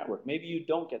of your network. Maybe you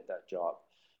don't get that job.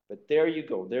 But there you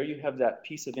go. There you have that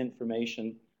piece of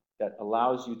information that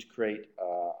allows you to create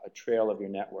a trail of your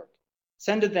network.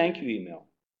 Send a thank you email,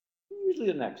 usually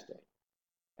the next day.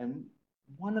 And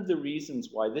one of the reasons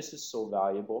why this is so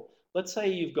valuable, let's say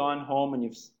you've gone home and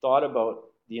you've thought about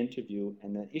the interview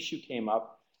and the issue came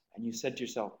up and you said to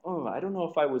yourself, oh, I don't know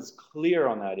if I was clear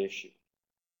on that issue.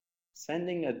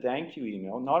 Sending a thank you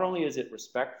email, not only is it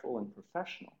respectful and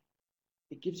professional,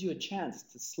 it gives you a chance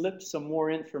to slip some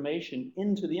more information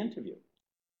into the interview,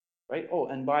 right? Oh,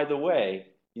 and by the way,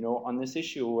 you know, on this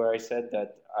issue where I said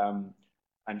that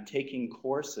I'm taking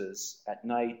courses at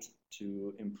night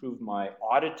to improve my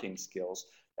auditing skills,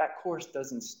 that course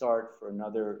doesn't start for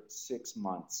another 6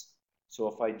 months. So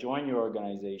if I join your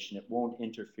organization, it won't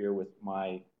interfere with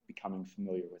my becoming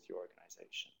familiar with your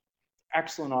organization.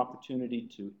 Excellent opportunity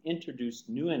to introduce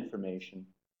new information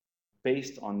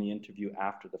based on the interview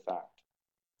after the fact.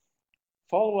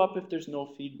 Follow up if there's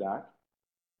no feedback.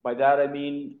 By that I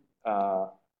mean,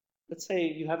 let's say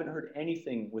you haven't heard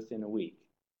anything within a week.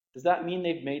 Does that mean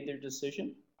they've made their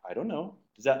decision? I don't know.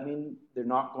 Does that mean they're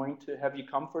not going to have you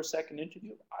come for a second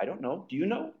interview? I don't know. Do you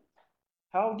know?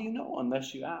 How do you know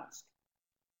unless you ask?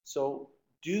 So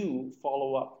do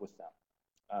follow up with them.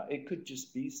 It could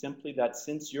just be simply that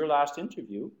since your last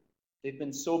interview, they've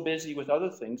been so busy with other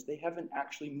things, they haven't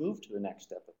actually moved to the next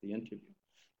step of the interview.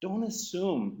 Don't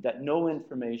assume that no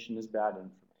information is bad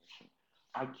information.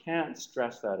 I can't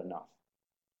stress that enough.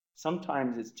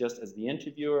 Sometimes it's just as the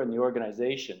interviewer and the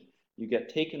organization, you get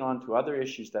taken on to other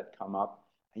issues that come up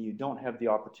and you don't have the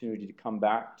opportunity to come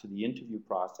back to the interview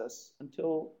process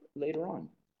until later on.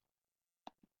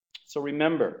 So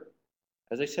remember,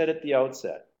 as I said at the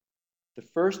outset, the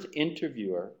first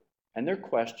interviewer and their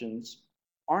questions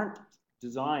aren't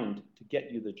designed to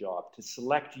get you the job, to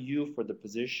select you for the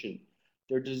position.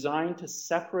 They're designed to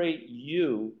separate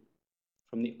you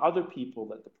from the other people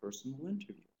that the person will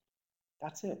interview.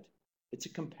 That's it. It's a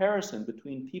comparison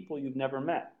between people you've never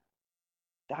met.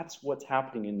 That's what's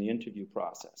happening in the interview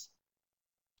process.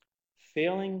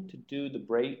 Failing to do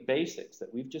the basics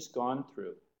that we've just gone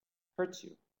through hurts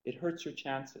you. It hurts your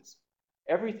chances.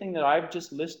 Everything that I've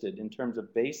just listed in terms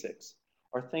of basics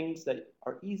are things that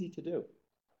are easy to do.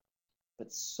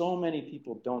 But so many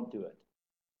people don't do it.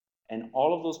 And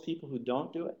all of those people who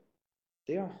don't do it,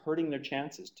 they are hurting their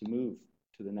chances to move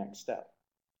to the next step.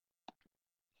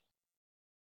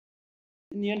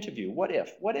 In the interview, what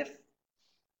if? What if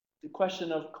the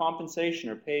question of compensation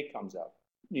or pay comes up?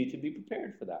 You need to be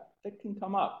prepared for that. That can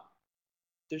come up.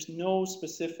 There's no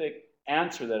specific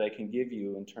answer that I can give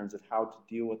you in terms of how to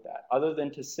deal with that, other than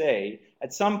to say,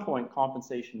 at some point,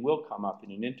 compensation will come up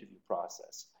in an interview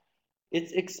process.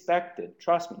 It's expected,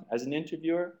 trust me, as an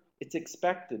interviewer, it's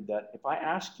expected that if I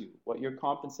ask you what your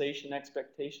compensation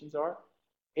expectations are,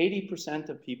 80%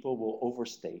 of people will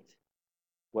overstate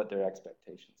what their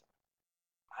expectations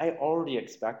are. I already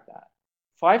expect that.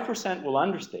 5% will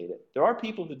understate it. There are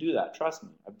people who do that, trust me.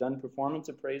 I've done performance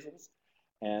appraisals,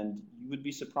 and you would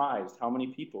be surprised how many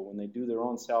people, when they do their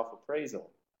own self-appraisal,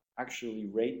 actually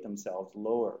rate themselves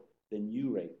lower than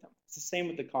you rate them. It's the same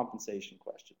with the compensation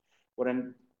question.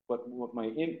 What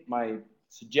my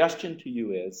suggestion to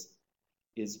you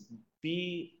is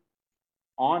be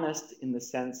honest in the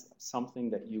sense of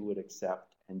something that you would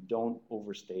accept and don't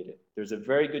overstate it. There's a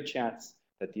very good chance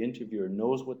that the interviewer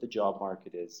knows what the job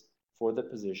market is for the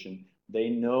position. They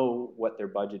know what their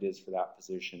budget is for that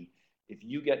position. If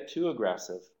you get too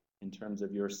aggressive in terms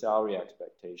of your salary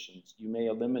expectations, you may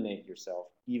eliminate yourself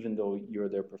even though you're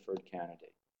their preferred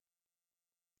candidate.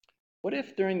 What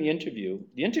if during the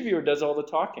interviewer does all the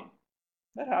talking?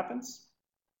 That happens.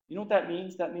 You know what that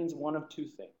means? That means one of two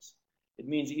things. It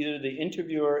means either the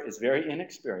interviewer is very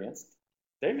inexperienced,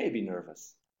 they may be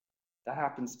nervous. That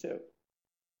happens too.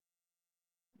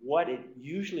 What it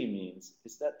usually means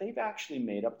is that they've actually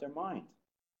made up their mind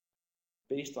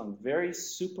based on very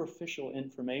superficial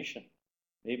information.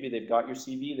 Maybe they've got your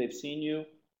CV, they've seen you,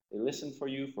 they listen for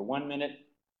you for 1 minute,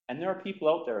 and there are people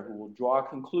out there who will draw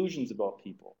conclusions about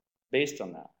people based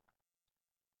on that.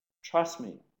 Trust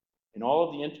me, in all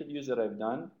of the interviews that I've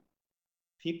done,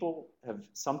 people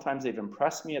sometimes they've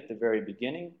impressed me at the very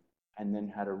beginning and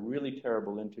then had a really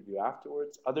terrible interview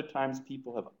afterwards. Other times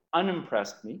people have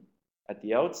unimpressed me at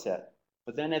the outset,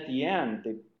 but then at the end,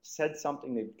 they've said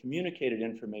something, they've communicated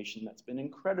information that's been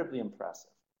incredibly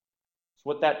impressive. So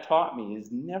what that taught me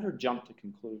is never jump to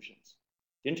conclusions.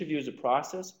 The interview is a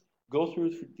process. Go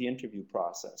through the interview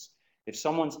process. If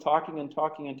someone's talking and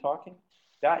talking and talking,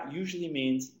 that usually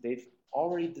means they've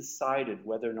already decided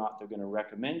whether or not they're going to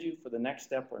recommend you for the next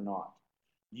step or not.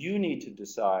 You need to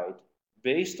decide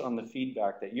based on the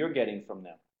feedback that you're getting from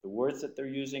them. the words that they're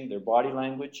using, their body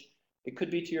language, it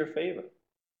could be to your favor.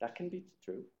 That can be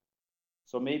true.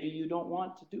 So maybe you don't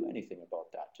want to do anything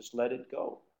about that. Just let it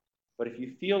go. But if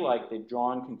you feel like they've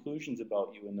drawn conclusions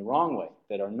about you in the wrong way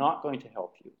that are not going to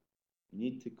help you, you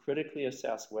need to critically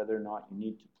assess whether or not you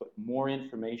need to put more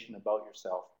information about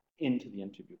yourself into the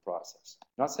interview process.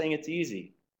 I'm not saying it's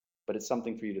easy, but it's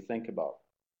something for you to think about.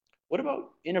 What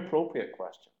about inappropriate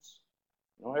questions?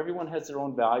 You know, everyone has their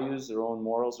own values, their own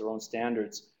morals, their own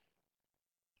standards.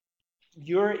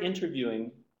 You're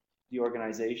interviewing the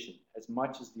organization as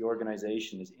much as the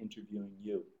organization is interviewing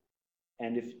you.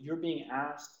 And if you're being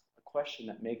asked a question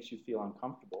that makes you feel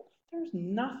uncomfortable, there's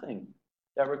nothing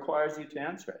that requires you to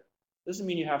answer it. Doesn't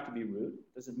mean you have to be rude.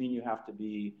 Doesn't mean you have to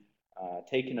be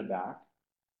taken aback.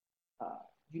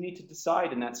 You need to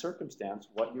decide in that circumstance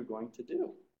what you're going to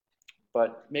do.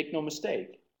 But make no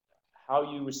mistake,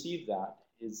 how you receive that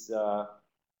is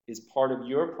part of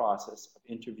your process of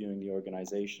interviewing the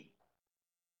organization.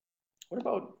 What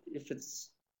about if it's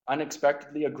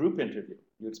unexpectedly a group interview?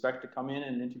 You expect to come in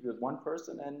and interview with one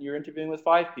person and you're interviewing with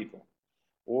 5 people.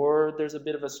 Or there's a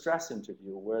bit of a stress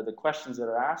interview where the questions that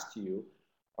are asked to you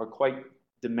are quite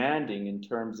demanding in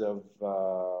terms of,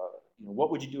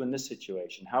 what would you do in this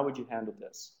situation? How would you handle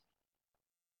this?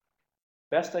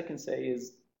 Best I can say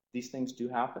is these things do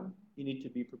happen. You need to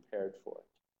be prepared for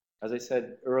it. As I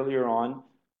said earlier on,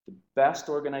 the best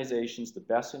organizations, the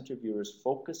best interviewers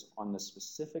focus on the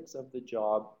specifics of the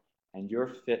job and your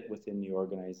fit within the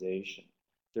organization.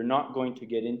 They're not going to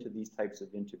get into these types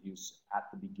of interviews at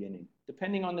the beginning.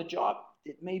 Depending on the job,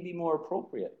 it may be more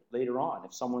appropriate later on.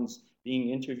 If someone's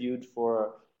being interviewed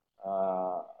for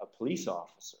a police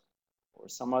officer or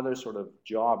some other sort of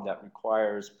job that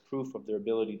requires proof of their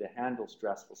ability to handle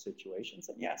stressful situations,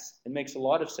 then yes, it makes a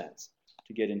lot of sense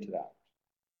to get into that.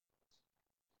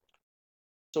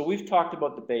 So we've talked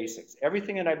about the basics.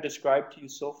 Everything that I've described to you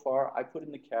so far, I put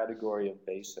in the category of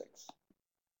basics.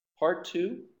 Part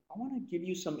 2, I want to give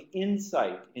you some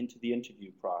insight into the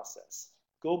interview process.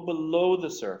 Go below the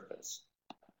surface.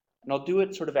 And I'll do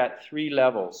it sort of at 3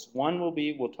 levels. One will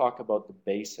be, we'll talk about the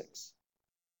basics.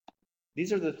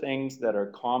 These are the things that are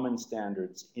common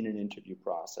standards in an interview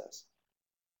process.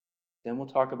 Then we'll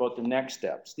talk about the next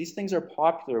steps. These things are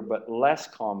popular but less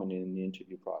common in the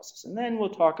interview process. And then we'll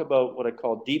talk about what I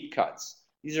call deep cuts.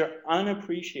 These are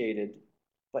unappreciated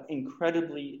but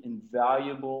incredibly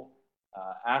invaluable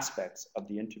aspects of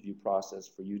the interview process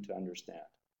for you to understand.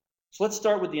 So let's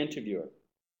start with the interviewer.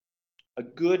 A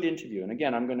good interview, and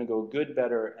again, I'm going to go good,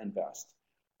 better, and best.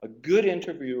 A good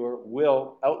interviewer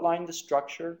will outline the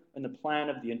structure and the plan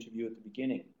of the interview at the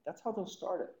beginning. That's how they'll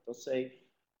start it. They'll say,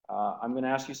 I'm going to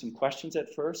ask you some questions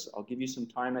at first. I'll give you some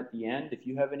time at the end if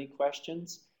you have any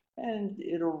questions, and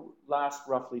it'll last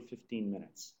roughly 15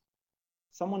 minutes.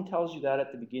 Someone tells you that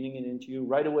at the beginning of an interview,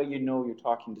 right away you know you're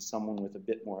talking to someone with a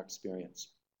bit more experience.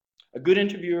 A good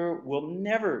interviewer will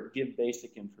never give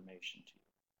basic information to you.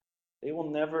 They will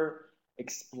never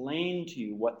explain to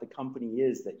you what the company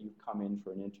is that you've come in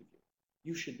for an interview.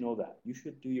 You should know that. You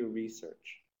should do your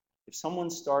research. If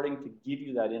someone's starting to give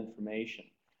you that information,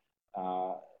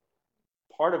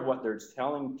 part of what they're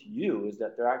telling to you is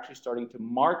that they're actually starting to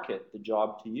market the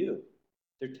job to you.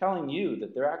 They're telling you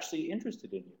that they're actually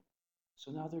interested in you.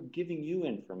 So now they're giving you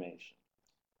information.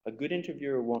 A good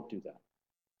interviewer won't do that.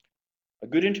 A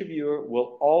good interviewer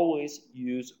will always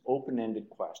use open-ended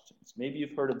questions. Maybe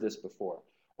you've heard of this before.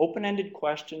 Open-ended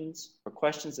questions are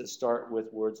questions that start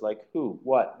with words like who,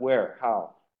 what, where,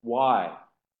 how, why.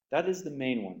 That is the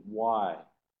main one, why.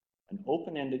 An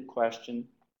open-ended question,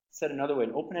 said another way,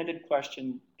 an open-ended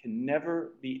question can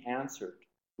never be answered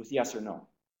with yes or no.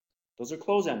 Those are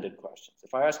close-ended questions.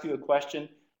 If I ask you a question,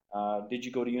 did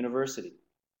you go to university?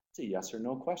 It's a yes or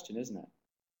no question, isn't it?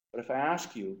 But if I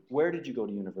ask you, where did you go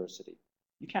to university?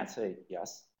 You can't say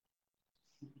yes,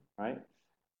 right?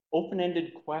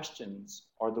 Open-ended questions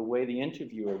are the way the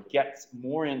interviewer gets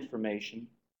more information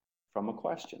from a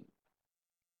question.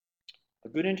 A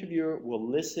good interviewer will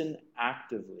listen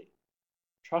actively.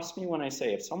 Trust me when I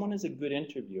say, if someone is a good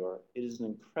interviewer, it is an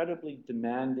incredibly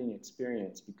demanding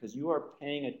experience because you are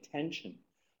paying attention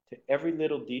to every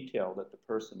little detail that the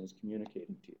person is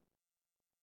communicating to you.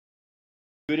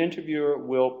 A good interviewer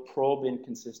will probe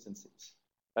inconsistencies.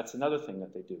 That's another thing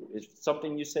that they do. If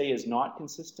something you say is not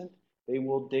consistent, they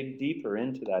will dig deeper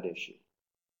into that issue.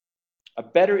 A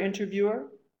better interviewer,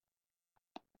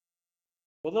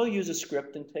 well, they'll use a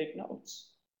script and take notes.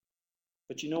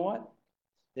 But you know what?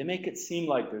 They make it seem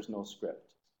like there's no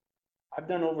script. I've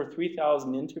done over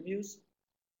 3,000 interviews.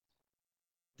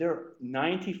 They're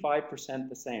 95%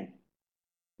 the same.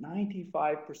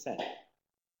 95%.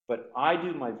 But I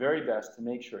do my very best to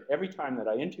make sure every time that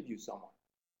I interview someone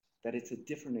that it's a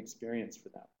different experience for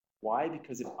them. Why?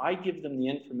 Because if I give them the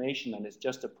information that is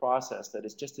just a process, that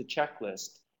is just a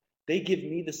checklist, they give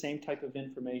me the same type of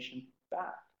information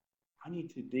back. I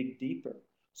need to dig deeper.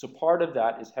 So part of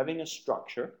that is having a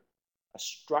structure. A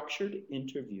structured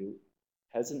interview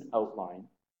has an outline.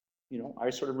 You know, I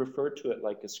sort of refer to it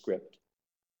like a script.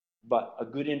 But a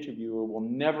good interviewer will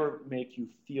never make you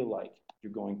feel like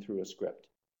you're going through a script.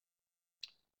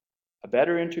 A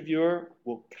better interviewer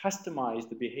will customize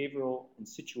the behavioral and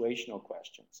situational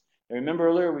questions. Now remember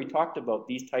earlier we talked about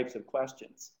these types of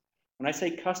questions. When I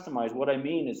say customize, what I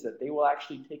mean is that they will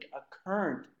actually take a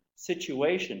current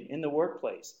situation in the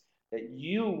workplace that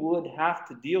you would have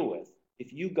to deal with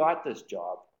if you got this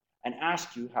job and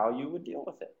ask you how you would deal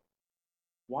with it.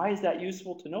 Why is that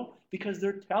useful to know? Because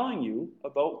they're telling you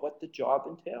about what the job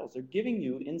entails. They're giving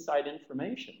you inside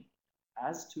information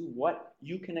as to what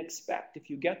you can expect if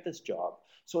you get this job.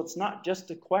 So it's not just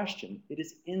a question, it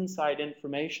is inside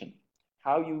information.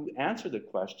 How you answer the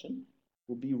question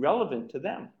will be relevant to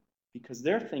them because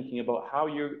they're thinking about how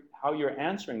you're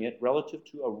answering it relative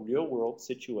to a real world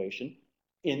situation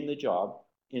in the job,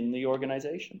 in the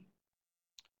organization.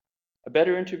 A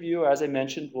better interviewer, as I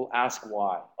mentioned, will ask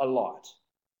why a lot.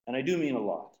 And I do mean a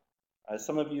lot.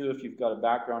 Some of you, if you've got a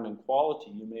background in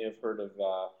quality, you may have heard of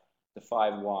the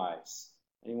 5 whys.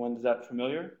 Anyone, is that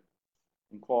familiar?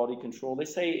 In quality control, they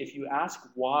say if you ask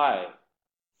why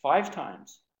 5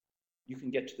 times, you can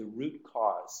get to the root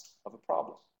cause of a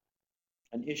problem,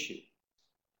 an issue.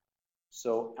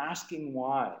 So asking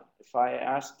why, if I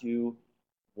asked you,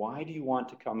 why do you want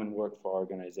to come and work for our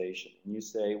organization? And you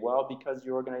say, well, because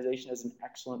your organization has an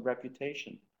excellent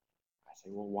reputation. I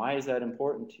say, well, why is that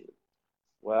important to you?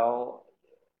 Well,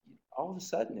 all of a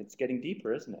sudden it's getting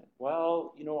deeper, isn't it?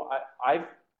 Well, you know, I've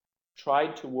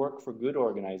tried to work for good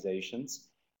organizations,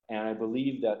 and I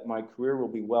believe that my career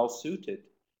will be well suited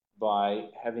by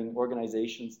having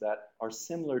organizations that are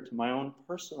similar to my own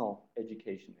personal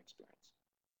education experience.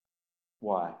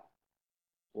 Why?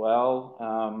 Well,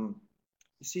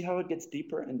 you see how it gets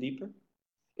deeper and deeper?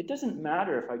 It doesn't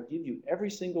matter if I give you every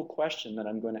single question that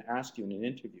I'm going to ask you in an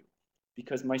interview,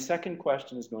 because my second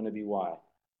question is going to be why,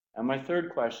 and my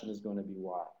third question is going to be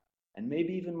why. And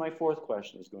maybe even my fourth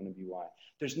question is going to be why.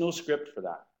 There's no script for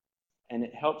that. And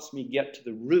it helps me get to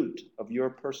the root of your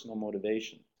personal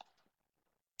motivation.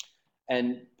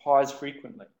 And pause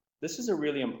frequently. This is a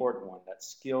really important one that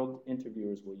skilled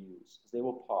interviewers will use. They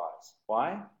will pause.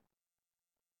 Why?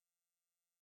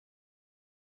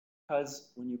 Because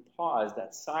when you pause,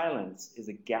 that silence is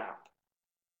a gap.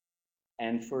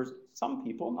 And for some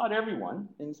people, not everyone,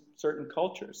 in certain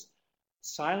cultures,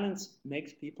 silence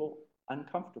makes people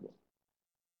uncomfortable.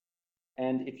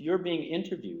 And if you're being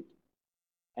interviewed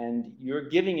and you're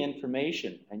giving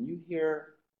information and you hear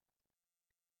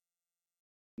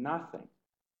nothing,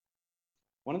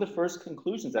 one of the first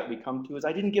conclusions that we come to is,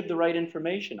 I didn't give the right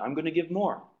information. I'm going to give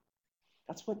more.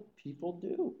 That's what people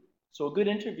do. So a good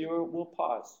interviewer will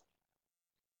pause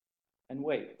and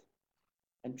wait.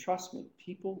 And trust me,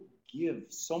 people give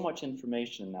so much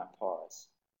information in that pause.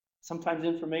 Sometimes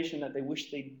information that they wish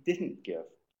they didn't give.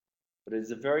 But it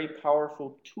is a very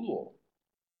powerful tool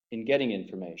in getting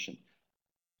information.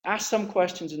 Ask some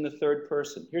questions in the third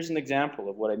person. Here's an example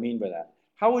of what I mean by that.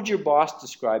 How would your boss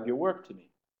describe your work to me?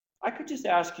 I could just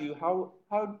ask you, how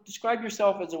describe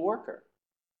yourself as a worker.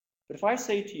 But if I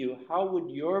say to you, how would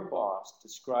your boss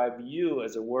describe you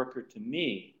as a worker to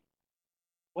me?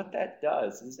 What that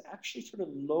does is actually sort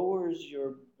of lowers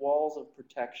your walls of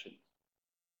protection.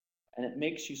 And it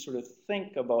makes you sort of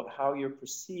think about how you're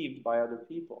perceived by other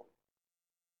people.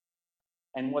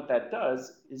 And what that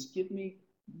does is give me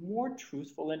more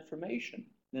truthful information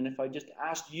than if I just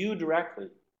asked you directly,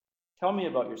 tell me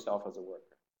about yourself as a worker.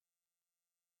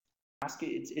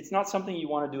 It's not something you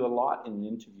want to do a lot in the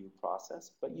interview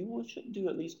process, but you should do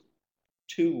at least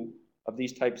 2 of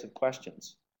these types of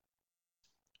questions.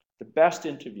 The best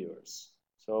interviewers.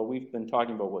 So we've been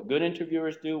talking about what good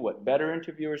interviewers do, what better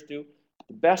interviewers do.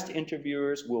 The best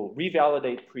interviewers will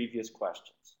revalidate previous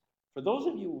questions. For those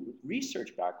of you with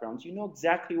research backgrounds, you know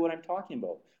exactly what I'm talking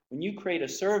about. When you create a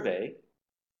survey,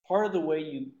 part of the way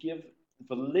you give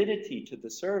validity to the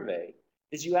survey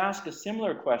is you ask a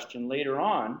similar question later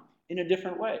on in a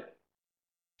different way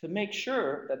to make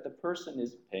sure that the person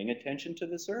is paying attention to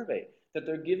the survey, that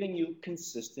they're giving you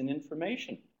consistent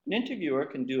information. An interviewer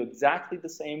can do exactly the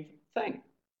same thing.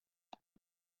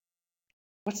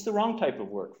 What's the wrong type of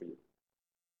work for you?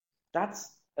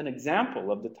 That's an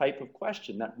example of the type of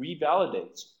question that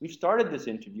revalidates. We've started this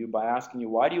interview by asking you,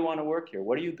 why do you want to work here?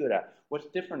 What are you good at? What's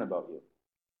different about you?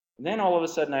 And then all of a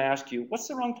sudden I ask you, what's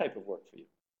the wrong type of work for you?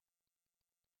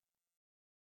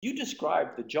 You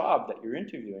describe the job that you're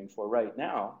interviewing for right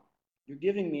now. You're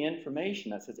giving me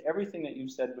information that says everything that you've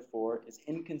said before is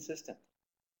inconsistent.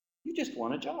 You just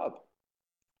want a job.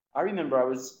 I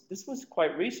remember this was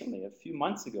quite recently, a few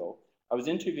months ago, I was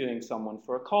interviewing someone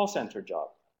for a call center job.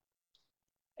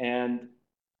 And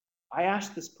I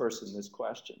asked this person this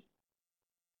question.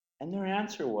 And their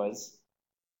answer was,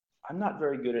 I'm not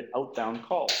very good at outbound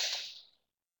calls.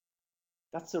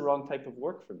 That's the wrong type of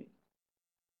work for me.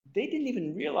 They didn't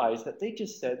even realize that they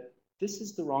just said, this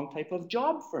is the wrong type of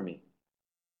job for me.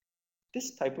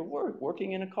 This type of work,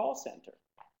 working in a call center.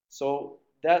 So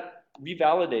that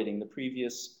revalidating the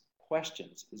previous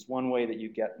questions is one way that you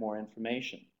get more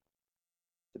information.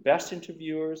 The best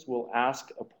interviewers will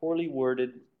ask a poorly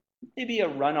worded, maybe a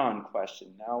run-on question.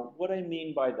 Now, what I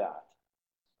mean by that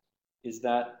is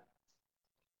that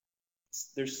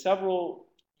there's several,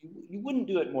 you wouldn't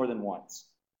do it more than once,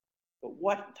 but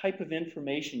what type of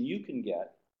information you can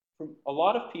get from a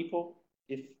lot of people,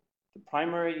 if the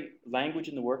primary language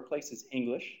in the workplace is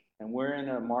English, and we're in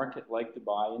a market like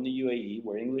Dubai in the UAE,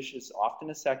 where English is often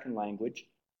a second language,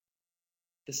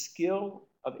 the skill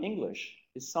of English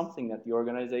is something that the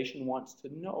organization wants to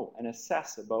know and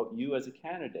assess about you as a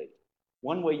candidate.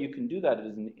 One way you can do that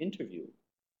as an interview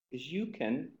is you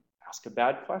can ask a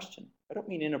bad question. I don't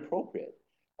mean inappropriate.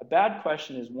 A bad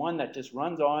question is one that just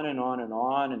runs on and on and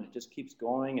on, and it just keeps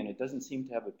going, and it doesn't seem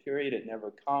to have a period, it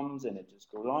never comes, and it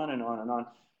just goes on and on and on.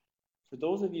 For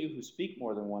those of you who speak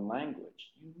more than one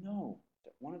language, you know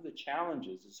that one of the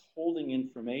challenges is holding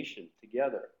information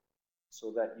together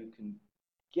so that you can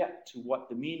get to what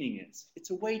the meaning is.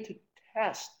 It's a way to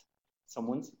test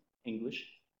someone's English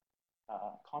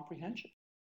comprehension.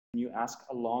 When you ask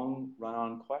a long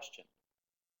run-on question.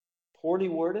 Poorly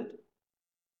worded,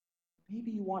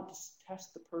 maybe you want to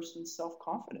test the person's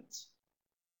self-confidence.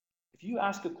 If you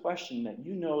ask a question that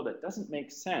you know that doesn't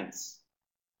make sense,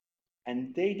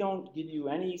 and they don't give you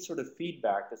any sort of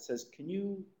feedback that says, can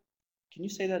you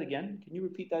say that again? Can you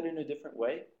repeat that in a different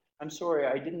way? I'm sorry,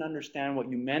 I didn't understand what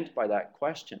you meant by that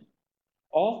question.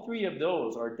 All three of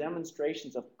those are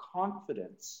demonstrations of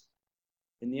confidence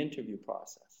in the interview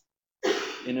process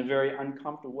in a very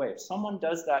uncomfortable way. If someone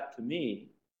does that to me,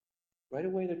 right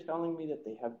away they're telling me that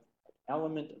they have an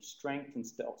element of strength and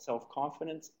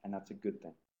self-confidence, and that's a good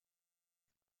thing.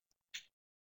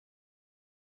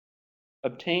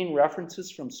 Obtain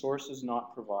references from sources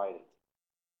not provided.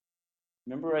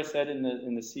 Remember I said in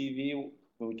the CV,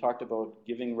 when we talked about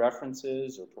giving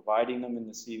references or providing them in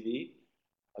the CV,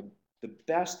 the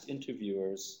best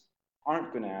interviewers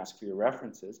aren't going to ask for your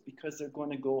references because they're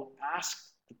going to go ask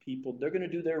the people, they're going to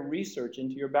do their research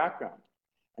into your background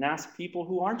and ask people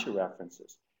who aren't your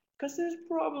references. Because there's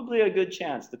probably a good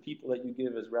chance the people that you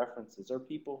give as references are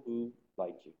people who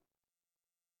like you,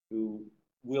 who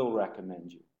will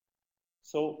recommend you.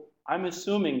 So I'm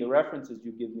assuming the references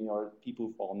you give me are people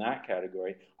who fall in that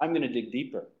category. I'm going to dig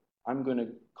deeper. I'm going to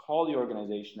call the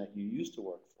organization that you used to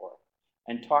work for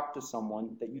and talk to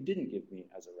someone that you didn't give me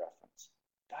as a reference.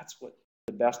 That's what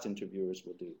the best interviewers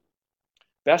will do.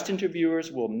 Best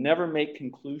interviewers will never make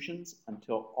conclusions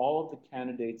until all of the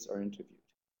candidates are interviewed.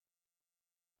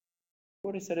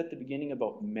 What I said at the beginning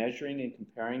about measuring and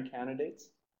comparing candidates?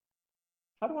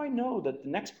 How do I know that the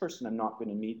next person I'm not going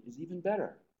to meet is even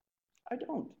better? I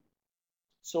don't.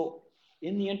 So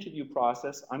in the interview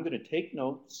process, I'm going to take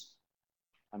notes,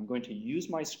 I'm going to use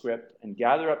my script and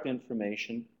gather up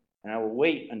information, and I will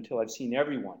wait until I've seen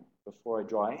everyone before I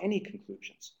draw any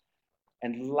conclusions.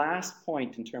 And last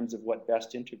point in terms of what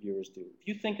best interviewers do. If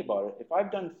you think about it, if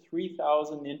I've done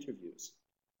 3,000 interviews,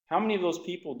 how many of those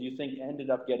people do you think ended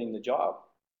up getting the job?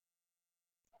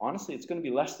 Honestly, it's going to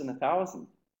be less than 1,000.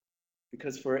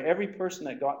 Because for every person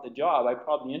that got the job, I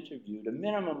probably interviewed a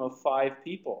minimum of 5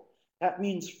 people. That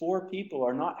means 4 people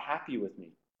are not happy with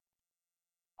me.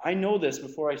 I know this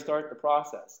before I start the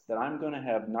process, that I'm going to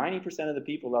have 90% of the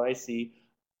people that I see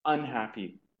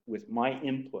unhappy with my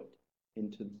input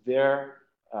into their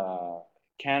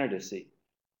candidacy.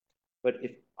 But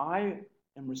if I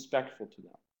am respectful to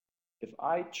them, if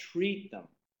I treat them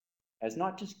as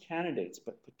not just candidates,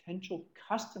 but potential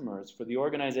customers for the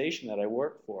organization that I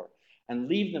work for, and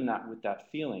leave them with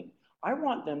that feeling, I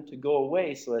want them to go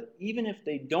away so that even if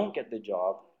they don't get the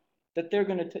job, that they're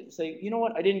going to say, you know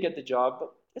what, I didn't get the job,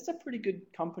 but it's a pretty good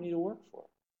company to work for.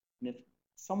 And if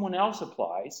someone else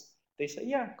applies, they say,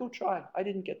 yeah, go try. I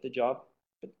didn't get the job,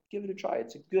 but give it a try.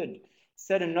 It's a good.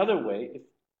 Said another way, if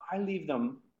I leave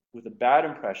them with a bad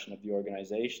impression of the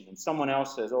organization and someone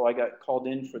else says, oh, I got called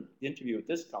in for the interview at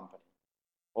this company.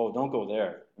 Oh, don't go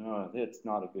there. No, it's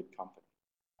not a good company.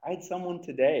 I had someone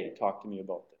today talk to me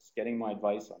about this, getting my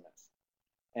advice on this.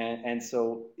 And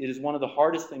so it is one of the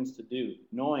hardest things to do,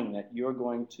 knowing that you're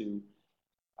going to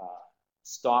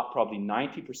stop probably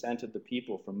 90% of the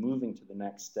people from moving to the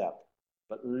next step,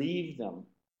 but leave them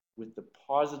with the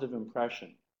positive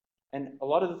impression. And a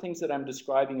lot of the things that I'm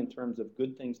describing in terms of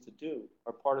good things to do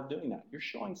are part of doing that. You're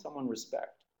showing someone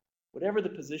respect. Whatever the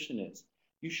position is,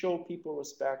 you show people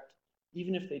respect,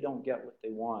 even if they don't get what they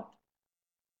want,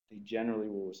 they generally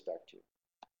will respect you.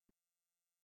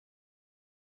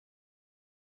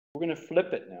 We're going to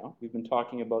flip it now. We've been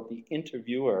talking about the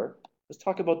interviewer. Let's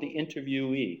talk about the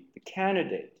interviewee, the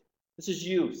candidate. This is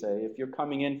you, say, if you're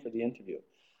coming in for the interview.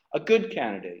 A good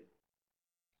candidate,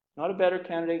 not a better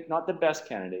candidate, not the best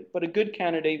candidate, but a good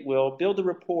candidate will build a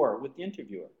rapport with the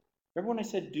interviewer. Remember when I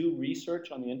said do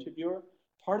research on the interviewer?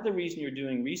 Part of the reason you're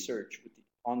doing research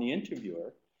on the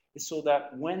interviewer is so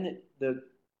that when the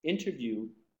interview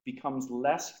becomes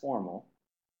less formal,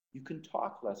 you can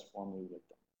talk less formally with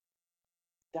them.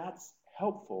 That's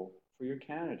helpful for your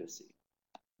candidacy.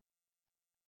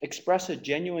 Express a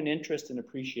genuine interest and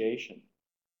appreciation.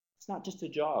 It's not just a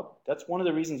job. That's one of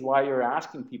the reasons why you're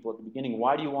asking people at the beginning,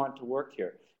 why do you want to work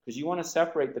here? Because you want to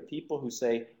separate the people who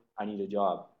say, I need a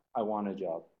job, I want a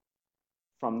job,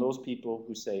 from those people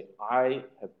who say, I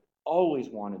have always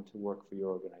wanted to work for your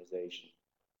organization.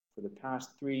 For the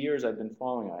past 3 years I've been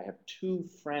following it. I have 2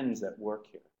 friends that work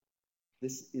here.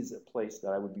 This is a place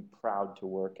that I would be proud to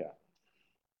work at.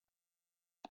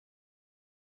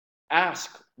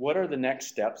 Ask, what are the next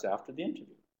steps after the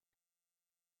interview?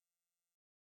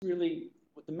 Really,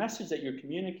 the message that you're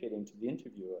communicating to the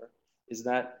interviewer is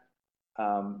that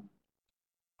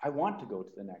I want to go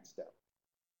to the next step.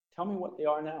 Tell me what they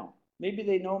are now. Maybe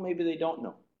they know, maybe they don't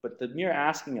know. But the mere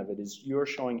asking of it is you're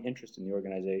showing interest in the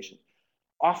organization.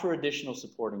 Offer additional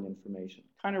supporting information.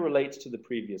 Kind of relates to the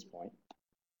previous point.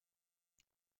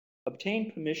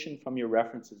 Obtain permission from your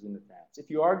references in advance. If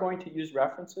you are going to use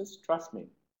references, trust me,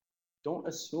 don't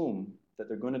assume that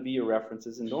they're going to be your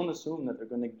references, and don't assume that they're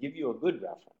going to give you a good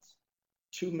reference.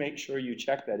 To make sure you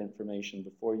check that information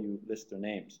before you list their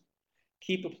names.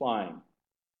 Keep applying.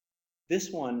 This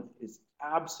one is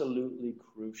absolutely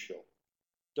crucial.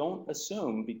 Don't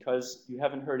assume because you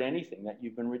haven't heard anything that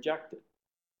you've been rejected.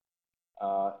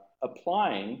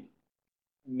 Applying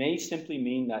may simply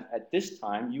mean that at this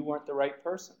time you weren't the right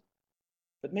person,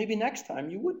 but maybe next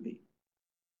time you would be.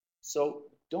 So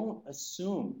don't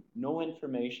assume no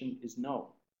information is no.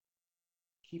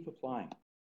 Keep applying.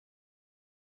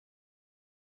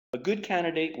 A good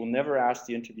candidate will never ask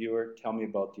the interviewer, tell me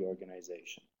about the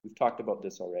organization. We've talked about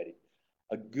this already.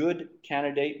 A good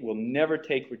candidate will never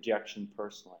take rejection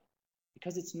personally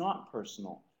because it's not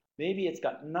personal. Maybe it's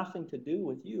got nothing to do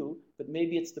with you, but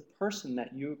maybe it's the person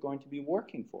that you're going to be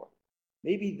working for.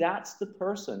 Maybe that's the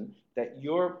person that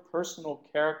your personal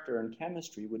character and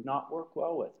chemistry would not work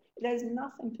well with. It has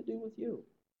nothing to do with you.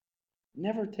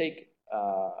 Never take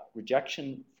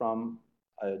rejection from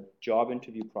a job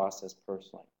interview process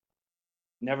personally.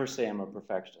 Never say I'm a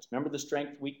perfectionist. Remember the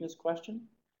strength-weakness question?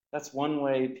 That's one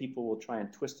way people will try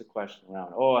and twist the question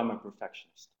around. Oh, I'm a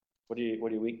perfectionist. What are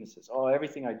your weaknesses? Oh,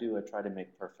 everything I do, I try to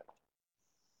make perfect.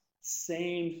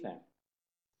 Same thing.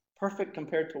 Perfect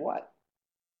compared to what?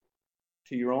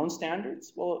 To your own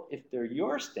standards? Well, if they're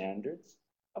your standards,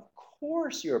 of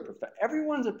course you're a perfectionist.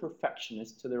 Everyone's a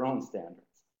perfectionist to their own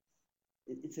standards.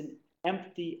 It's an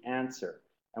empty answer.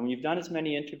 And when you've done as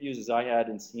many interviews as I had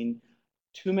and seen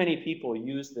too many people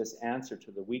use this answer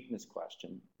to the weakness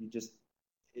question,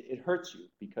 it hurts you,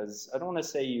 because I don't want to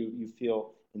say you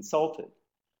feel insulted,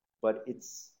 but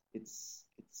it's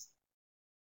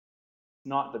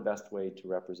not the best way to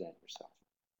represent yourself.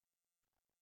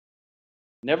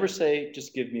 Never say,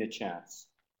 just give me a chance.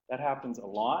 That happens a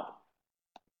lot.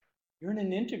 You're in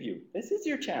an interview. This is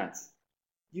your chance.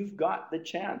 You've got the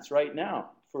chance right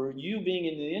now. For you being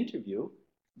in the interview,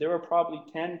 there are probably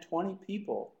 10, 20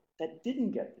 people that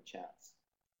didn't get the chance.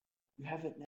 You have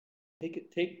it now.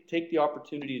 Take the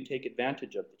opportunity to take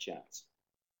advantage of the chance.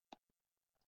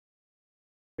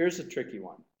 Here's a tricky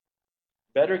one.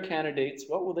 Better candidates,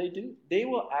 what will they do? They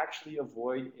will actually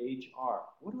avoid HR.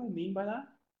 What do I mean by that?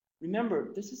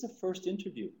 Remember, this is a first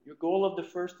interview. Your goal of the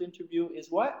first interview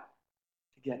is what?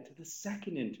 To get to the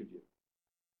second interview.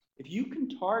 If you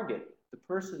can target the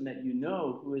person that you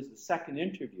know who is the second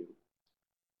interview,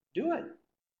 do it.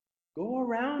 Go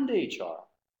around HR.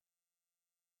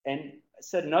 And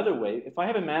said another way, if I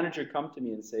have a manager come to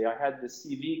me and say, I had this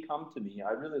CV come to me,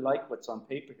 I really like what's on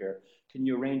paper here, can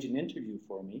you arrange an interview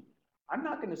for me? I'm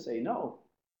not going to say no,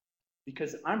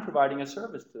 because I'm providing a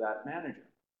service to that manager.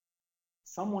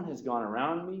 Someone has gone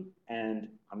around me, and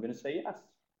I'm going to say yes.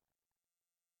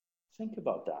 Think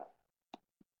about that.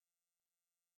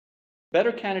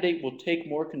 Better candidate will take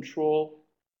more control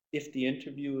if the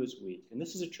interview is weak. And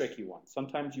this is a tricky one.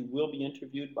 Sometimes you will be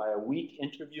interviewed by a weak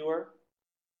interviewer,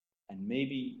 and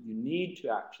maybe you need to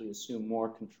actually assume more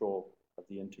control of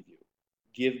the interview.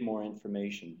 Give more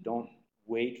information. Don't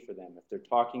wait for them. If they're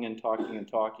talking and talking and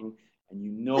talking, and you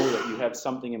know that you have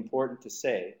something important to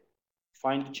say,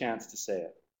 find a chance to say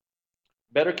it.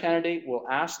 Better candidate will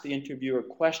ask the interviewer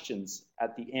questions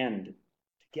at the end to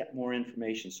get more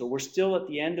information. So we're still at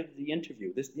the end of the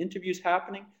interview. The interview is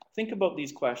happening. Think about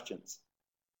these questions.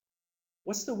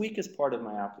 What's the weakest part of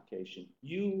my application?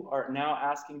 You are now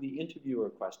asking the interviewer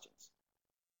questions.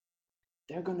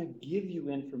 They're going to give you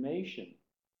information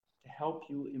to help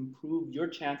you improve your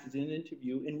chances in an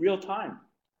interview in real time.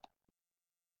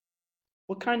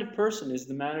 What kind of person is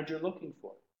the manager looking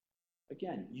for?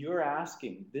 Again, you're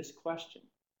asking this question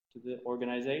to the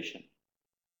organization.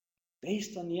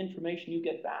 Based on the information you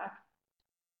get back,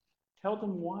 tell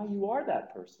them why you are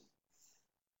that person,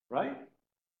 right?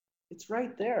 It's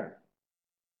right there.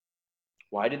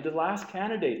 Why did the last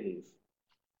candidate leave?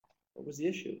 What was the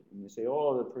issue? And you say,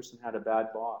 oh, the person had a bad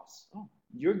boss. Oh,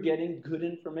 you're getting good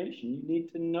information. You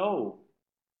need to know.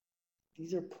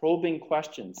 These are probing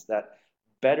questions that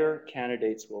better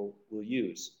candidates will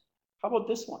use. How about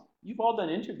this one? You've all done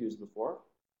interviews before,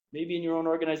 maybe in your own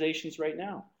organizations right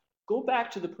now. Go back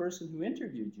to the person who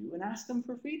interviewed you and ask them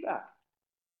for feedback.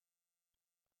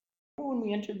 When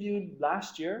we interviewed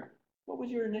last year, what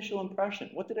was your initial impression?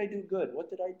 What did I do good?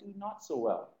 What did I do not so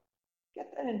well?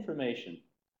 Get that information.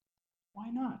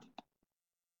 Why not?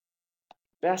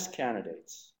 Best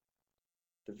candidates.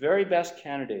 The very best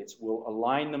candidates will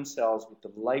align themselves with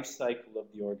the life cycle of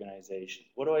the organization.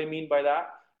 What do I mean by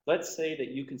that? Let's say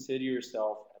that you consider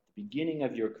yourself at the beginning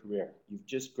of your career. You've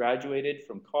just graduated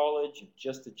from college, you've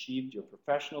just achieved your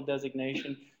professional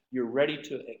designation, you're ready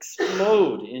to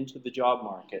explode into the job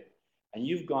market, and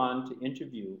you've gone to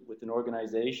interview with an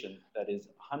organization that is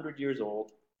 100 years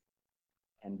old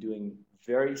and doing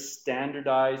very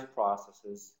standardized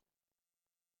processes.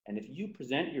 And if you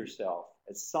present yourself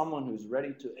as someone who's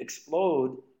ready to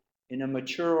explode in a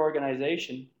mature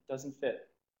organization, it doesn't fit.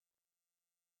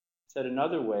 Said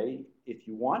another way, if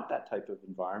you want that type of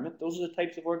environment, those are the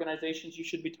types of organizations you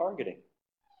should be targeting.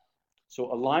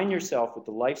 So align yourself with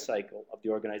the life cycle of the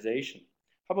organization.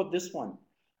 How about this one?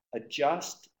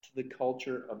 Adjust to the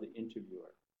culture of the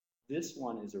interviewer. This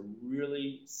one is a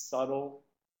really subtle,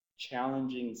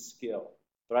 challenging skill.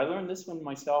 But I learned this one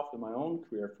myself in my own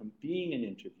career from being an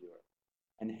interviewer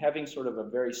and having sort of a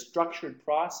very structured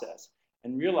process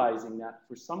and realizing that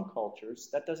for some cultures,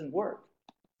 that doesn't work.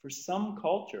 For some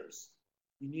cultures,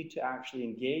 you need to actually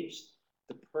engage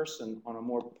the person on a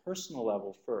more personal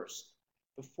level first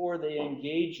before they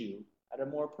engage you at a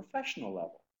more professional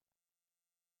level.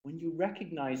 When you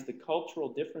recognize the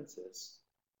cultural differences,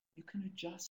 you can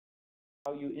adjust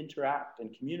how you interact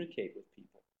and communicate with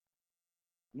people.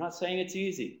 I'm not saying it's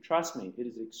easy. Trust me, it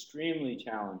is extremely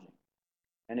challenging.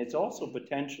 And it's also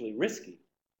potentially risky,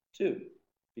 too,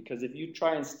 because if you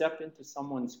try and step into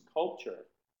someone's culture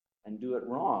and do it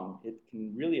wrong, it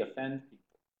can really offend people.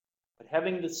 But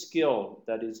having the skill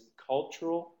that is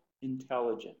cultural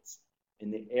intelligence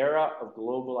in the era of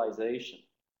globalization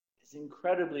is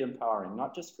incredibly empowering,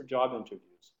 not just for job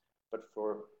interviews, but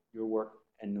for your work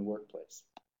in the workplace.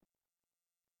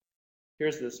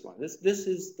 Here's this one. This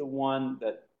is the one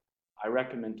that I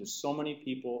recommend to so many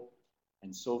people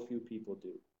and so few people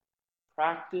do.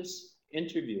 Practice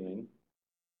interviewing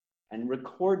and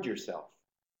record yourself.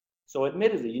 So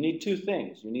admittedly, you need two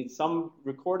things. You need some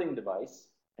recording device,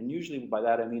 and usually by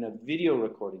that I mean a video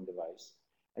recording device,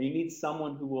 and you need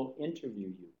someone who will interview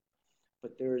you.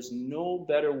 But there is no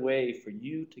better way for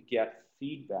you to get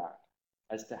feedback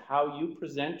as to how you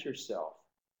present yourself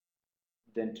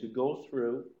than to go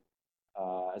through,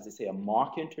 as they say, a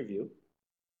mock interview,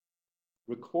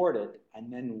 record it,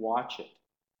 and then watch it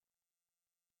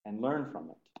and learn from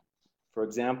it. For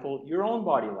example, your own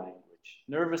body language,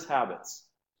 nervous habits.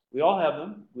 We all have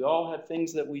them. We all have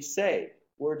things that we say,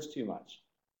 words too much.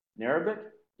 In Arabic,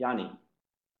 yani,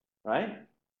 right?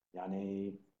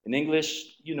 Yani. In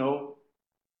English, you know,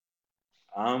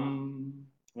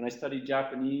 when I studied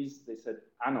Japanese, they said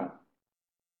ano,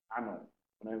 ano.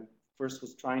 When I first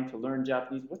was trying to learn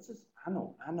Japanese, what's this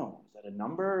ano, ano? Is that a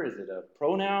number? Is it a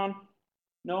pronoun?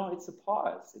 No, it's a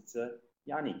pause. It's a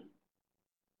yani.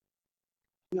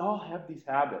 We all have these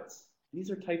habits. These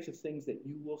are types of things that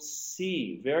you will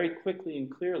see very quickly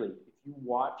and clearly if you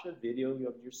watch a video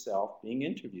of yourself being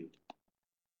interviewed.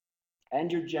 And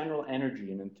your general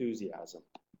energy and enthusiasm.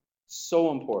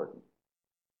 So important.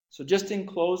 So just in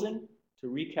closing, to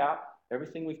recap,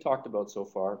 everything we've talked about so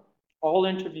far, all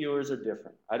interviewers are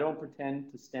different. I don't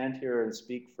pretend to stand here and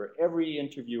speak for every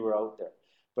interviewer out there,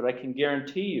 but I can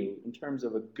guarantee you, in terms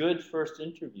of a good first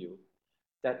interview,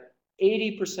 that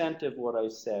 80% of what I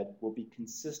said will be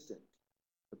consistent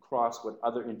across what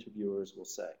other interviewers will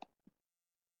say.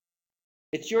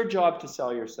 It's your job to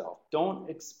sell yourself. Don't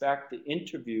expect the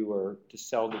interviewer to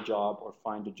sell the job or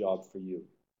find a job for you.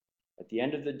 At the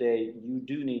end of the day, you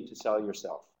do need to sell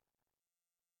yourself.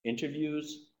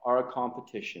 Interviews are a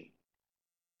competition.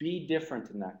 Be different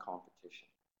in that competition.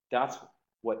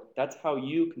 That's how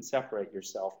you can separate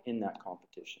yourself in that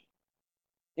competition.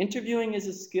 Interviewing is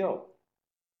a skill.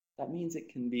 That means it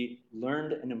can be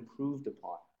learned and improved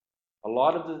upon. A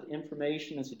lot of the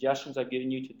information and suggestions I've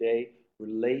given you today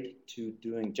relate to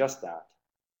doing just that.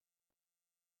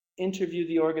 Interview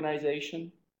the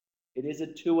organization. It is a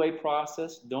two-way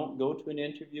process. Don't go to an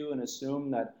interview and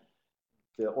assume that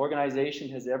the organization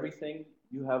has everything.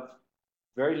 You have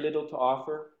very little to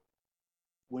offer.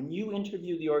 When you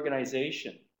interview the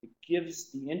organization, it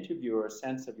gives the interviewer a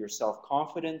sense of your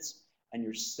self-confidence and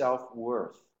your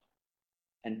self-worth.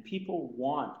 And people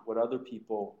want what other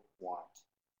people want.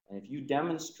 And if you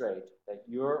demonstrate that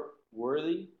you're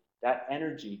worthy, that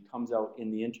energy comes out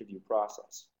in the interview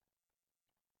process.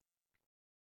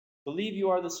 Believe you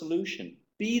are the solution.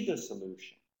 Be the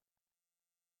solution.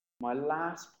 My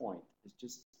last point is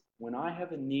just when I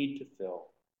have a need to fill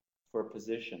for a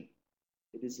position,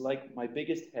 it is like my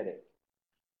biggest headache.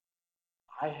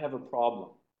 I have a problem.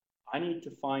 I need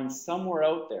to find somewhere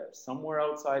out there, somewhere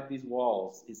outside these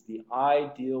walls, is the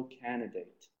ideal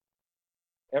candidate.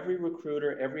 Every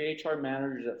recruiter, every HR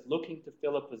manager that's looking to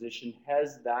fill a position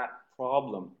has that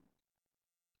problem.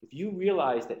 If you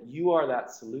realize that you are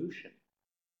that solution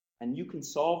and you can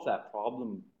solve that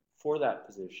problem for that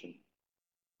position,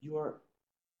 you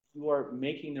are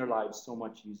making their lives so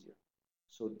much easier.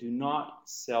 So do not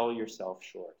sell yourself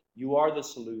short. You are the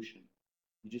solution.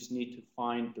 You just need to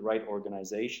find the right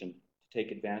organization to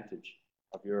take advantage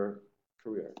of your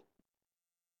career.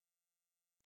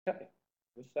 Okay,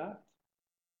 with that,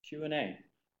 Q&A.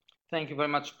 Thank you very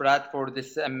much, Brad, for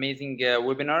this amazing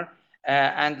webinar.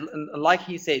 And like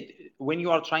he said, when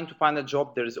you are trying to find a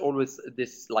job, there is always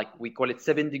this, like we call it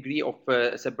 7 degrees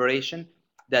of separation,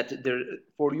 that there,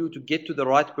 for you to get to the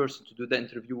right person to do the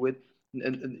interview with,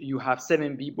 you have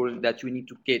 7 people that you need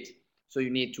to get. So you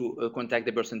need to contact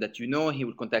the person that you know, he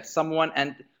will contact someone,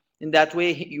 and in that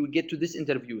way you will get to this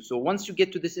interview. So once you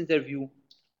get to this interview,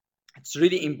 it's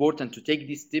really important to take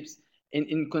these tips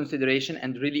in consideration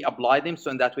and really apply them, so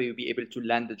in that way you'll be able to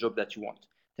land the job that you want.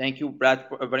 Thank you, Brad,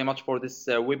 very much for this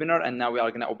webinar, and now we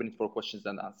are going to open it for questions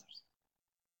and answers.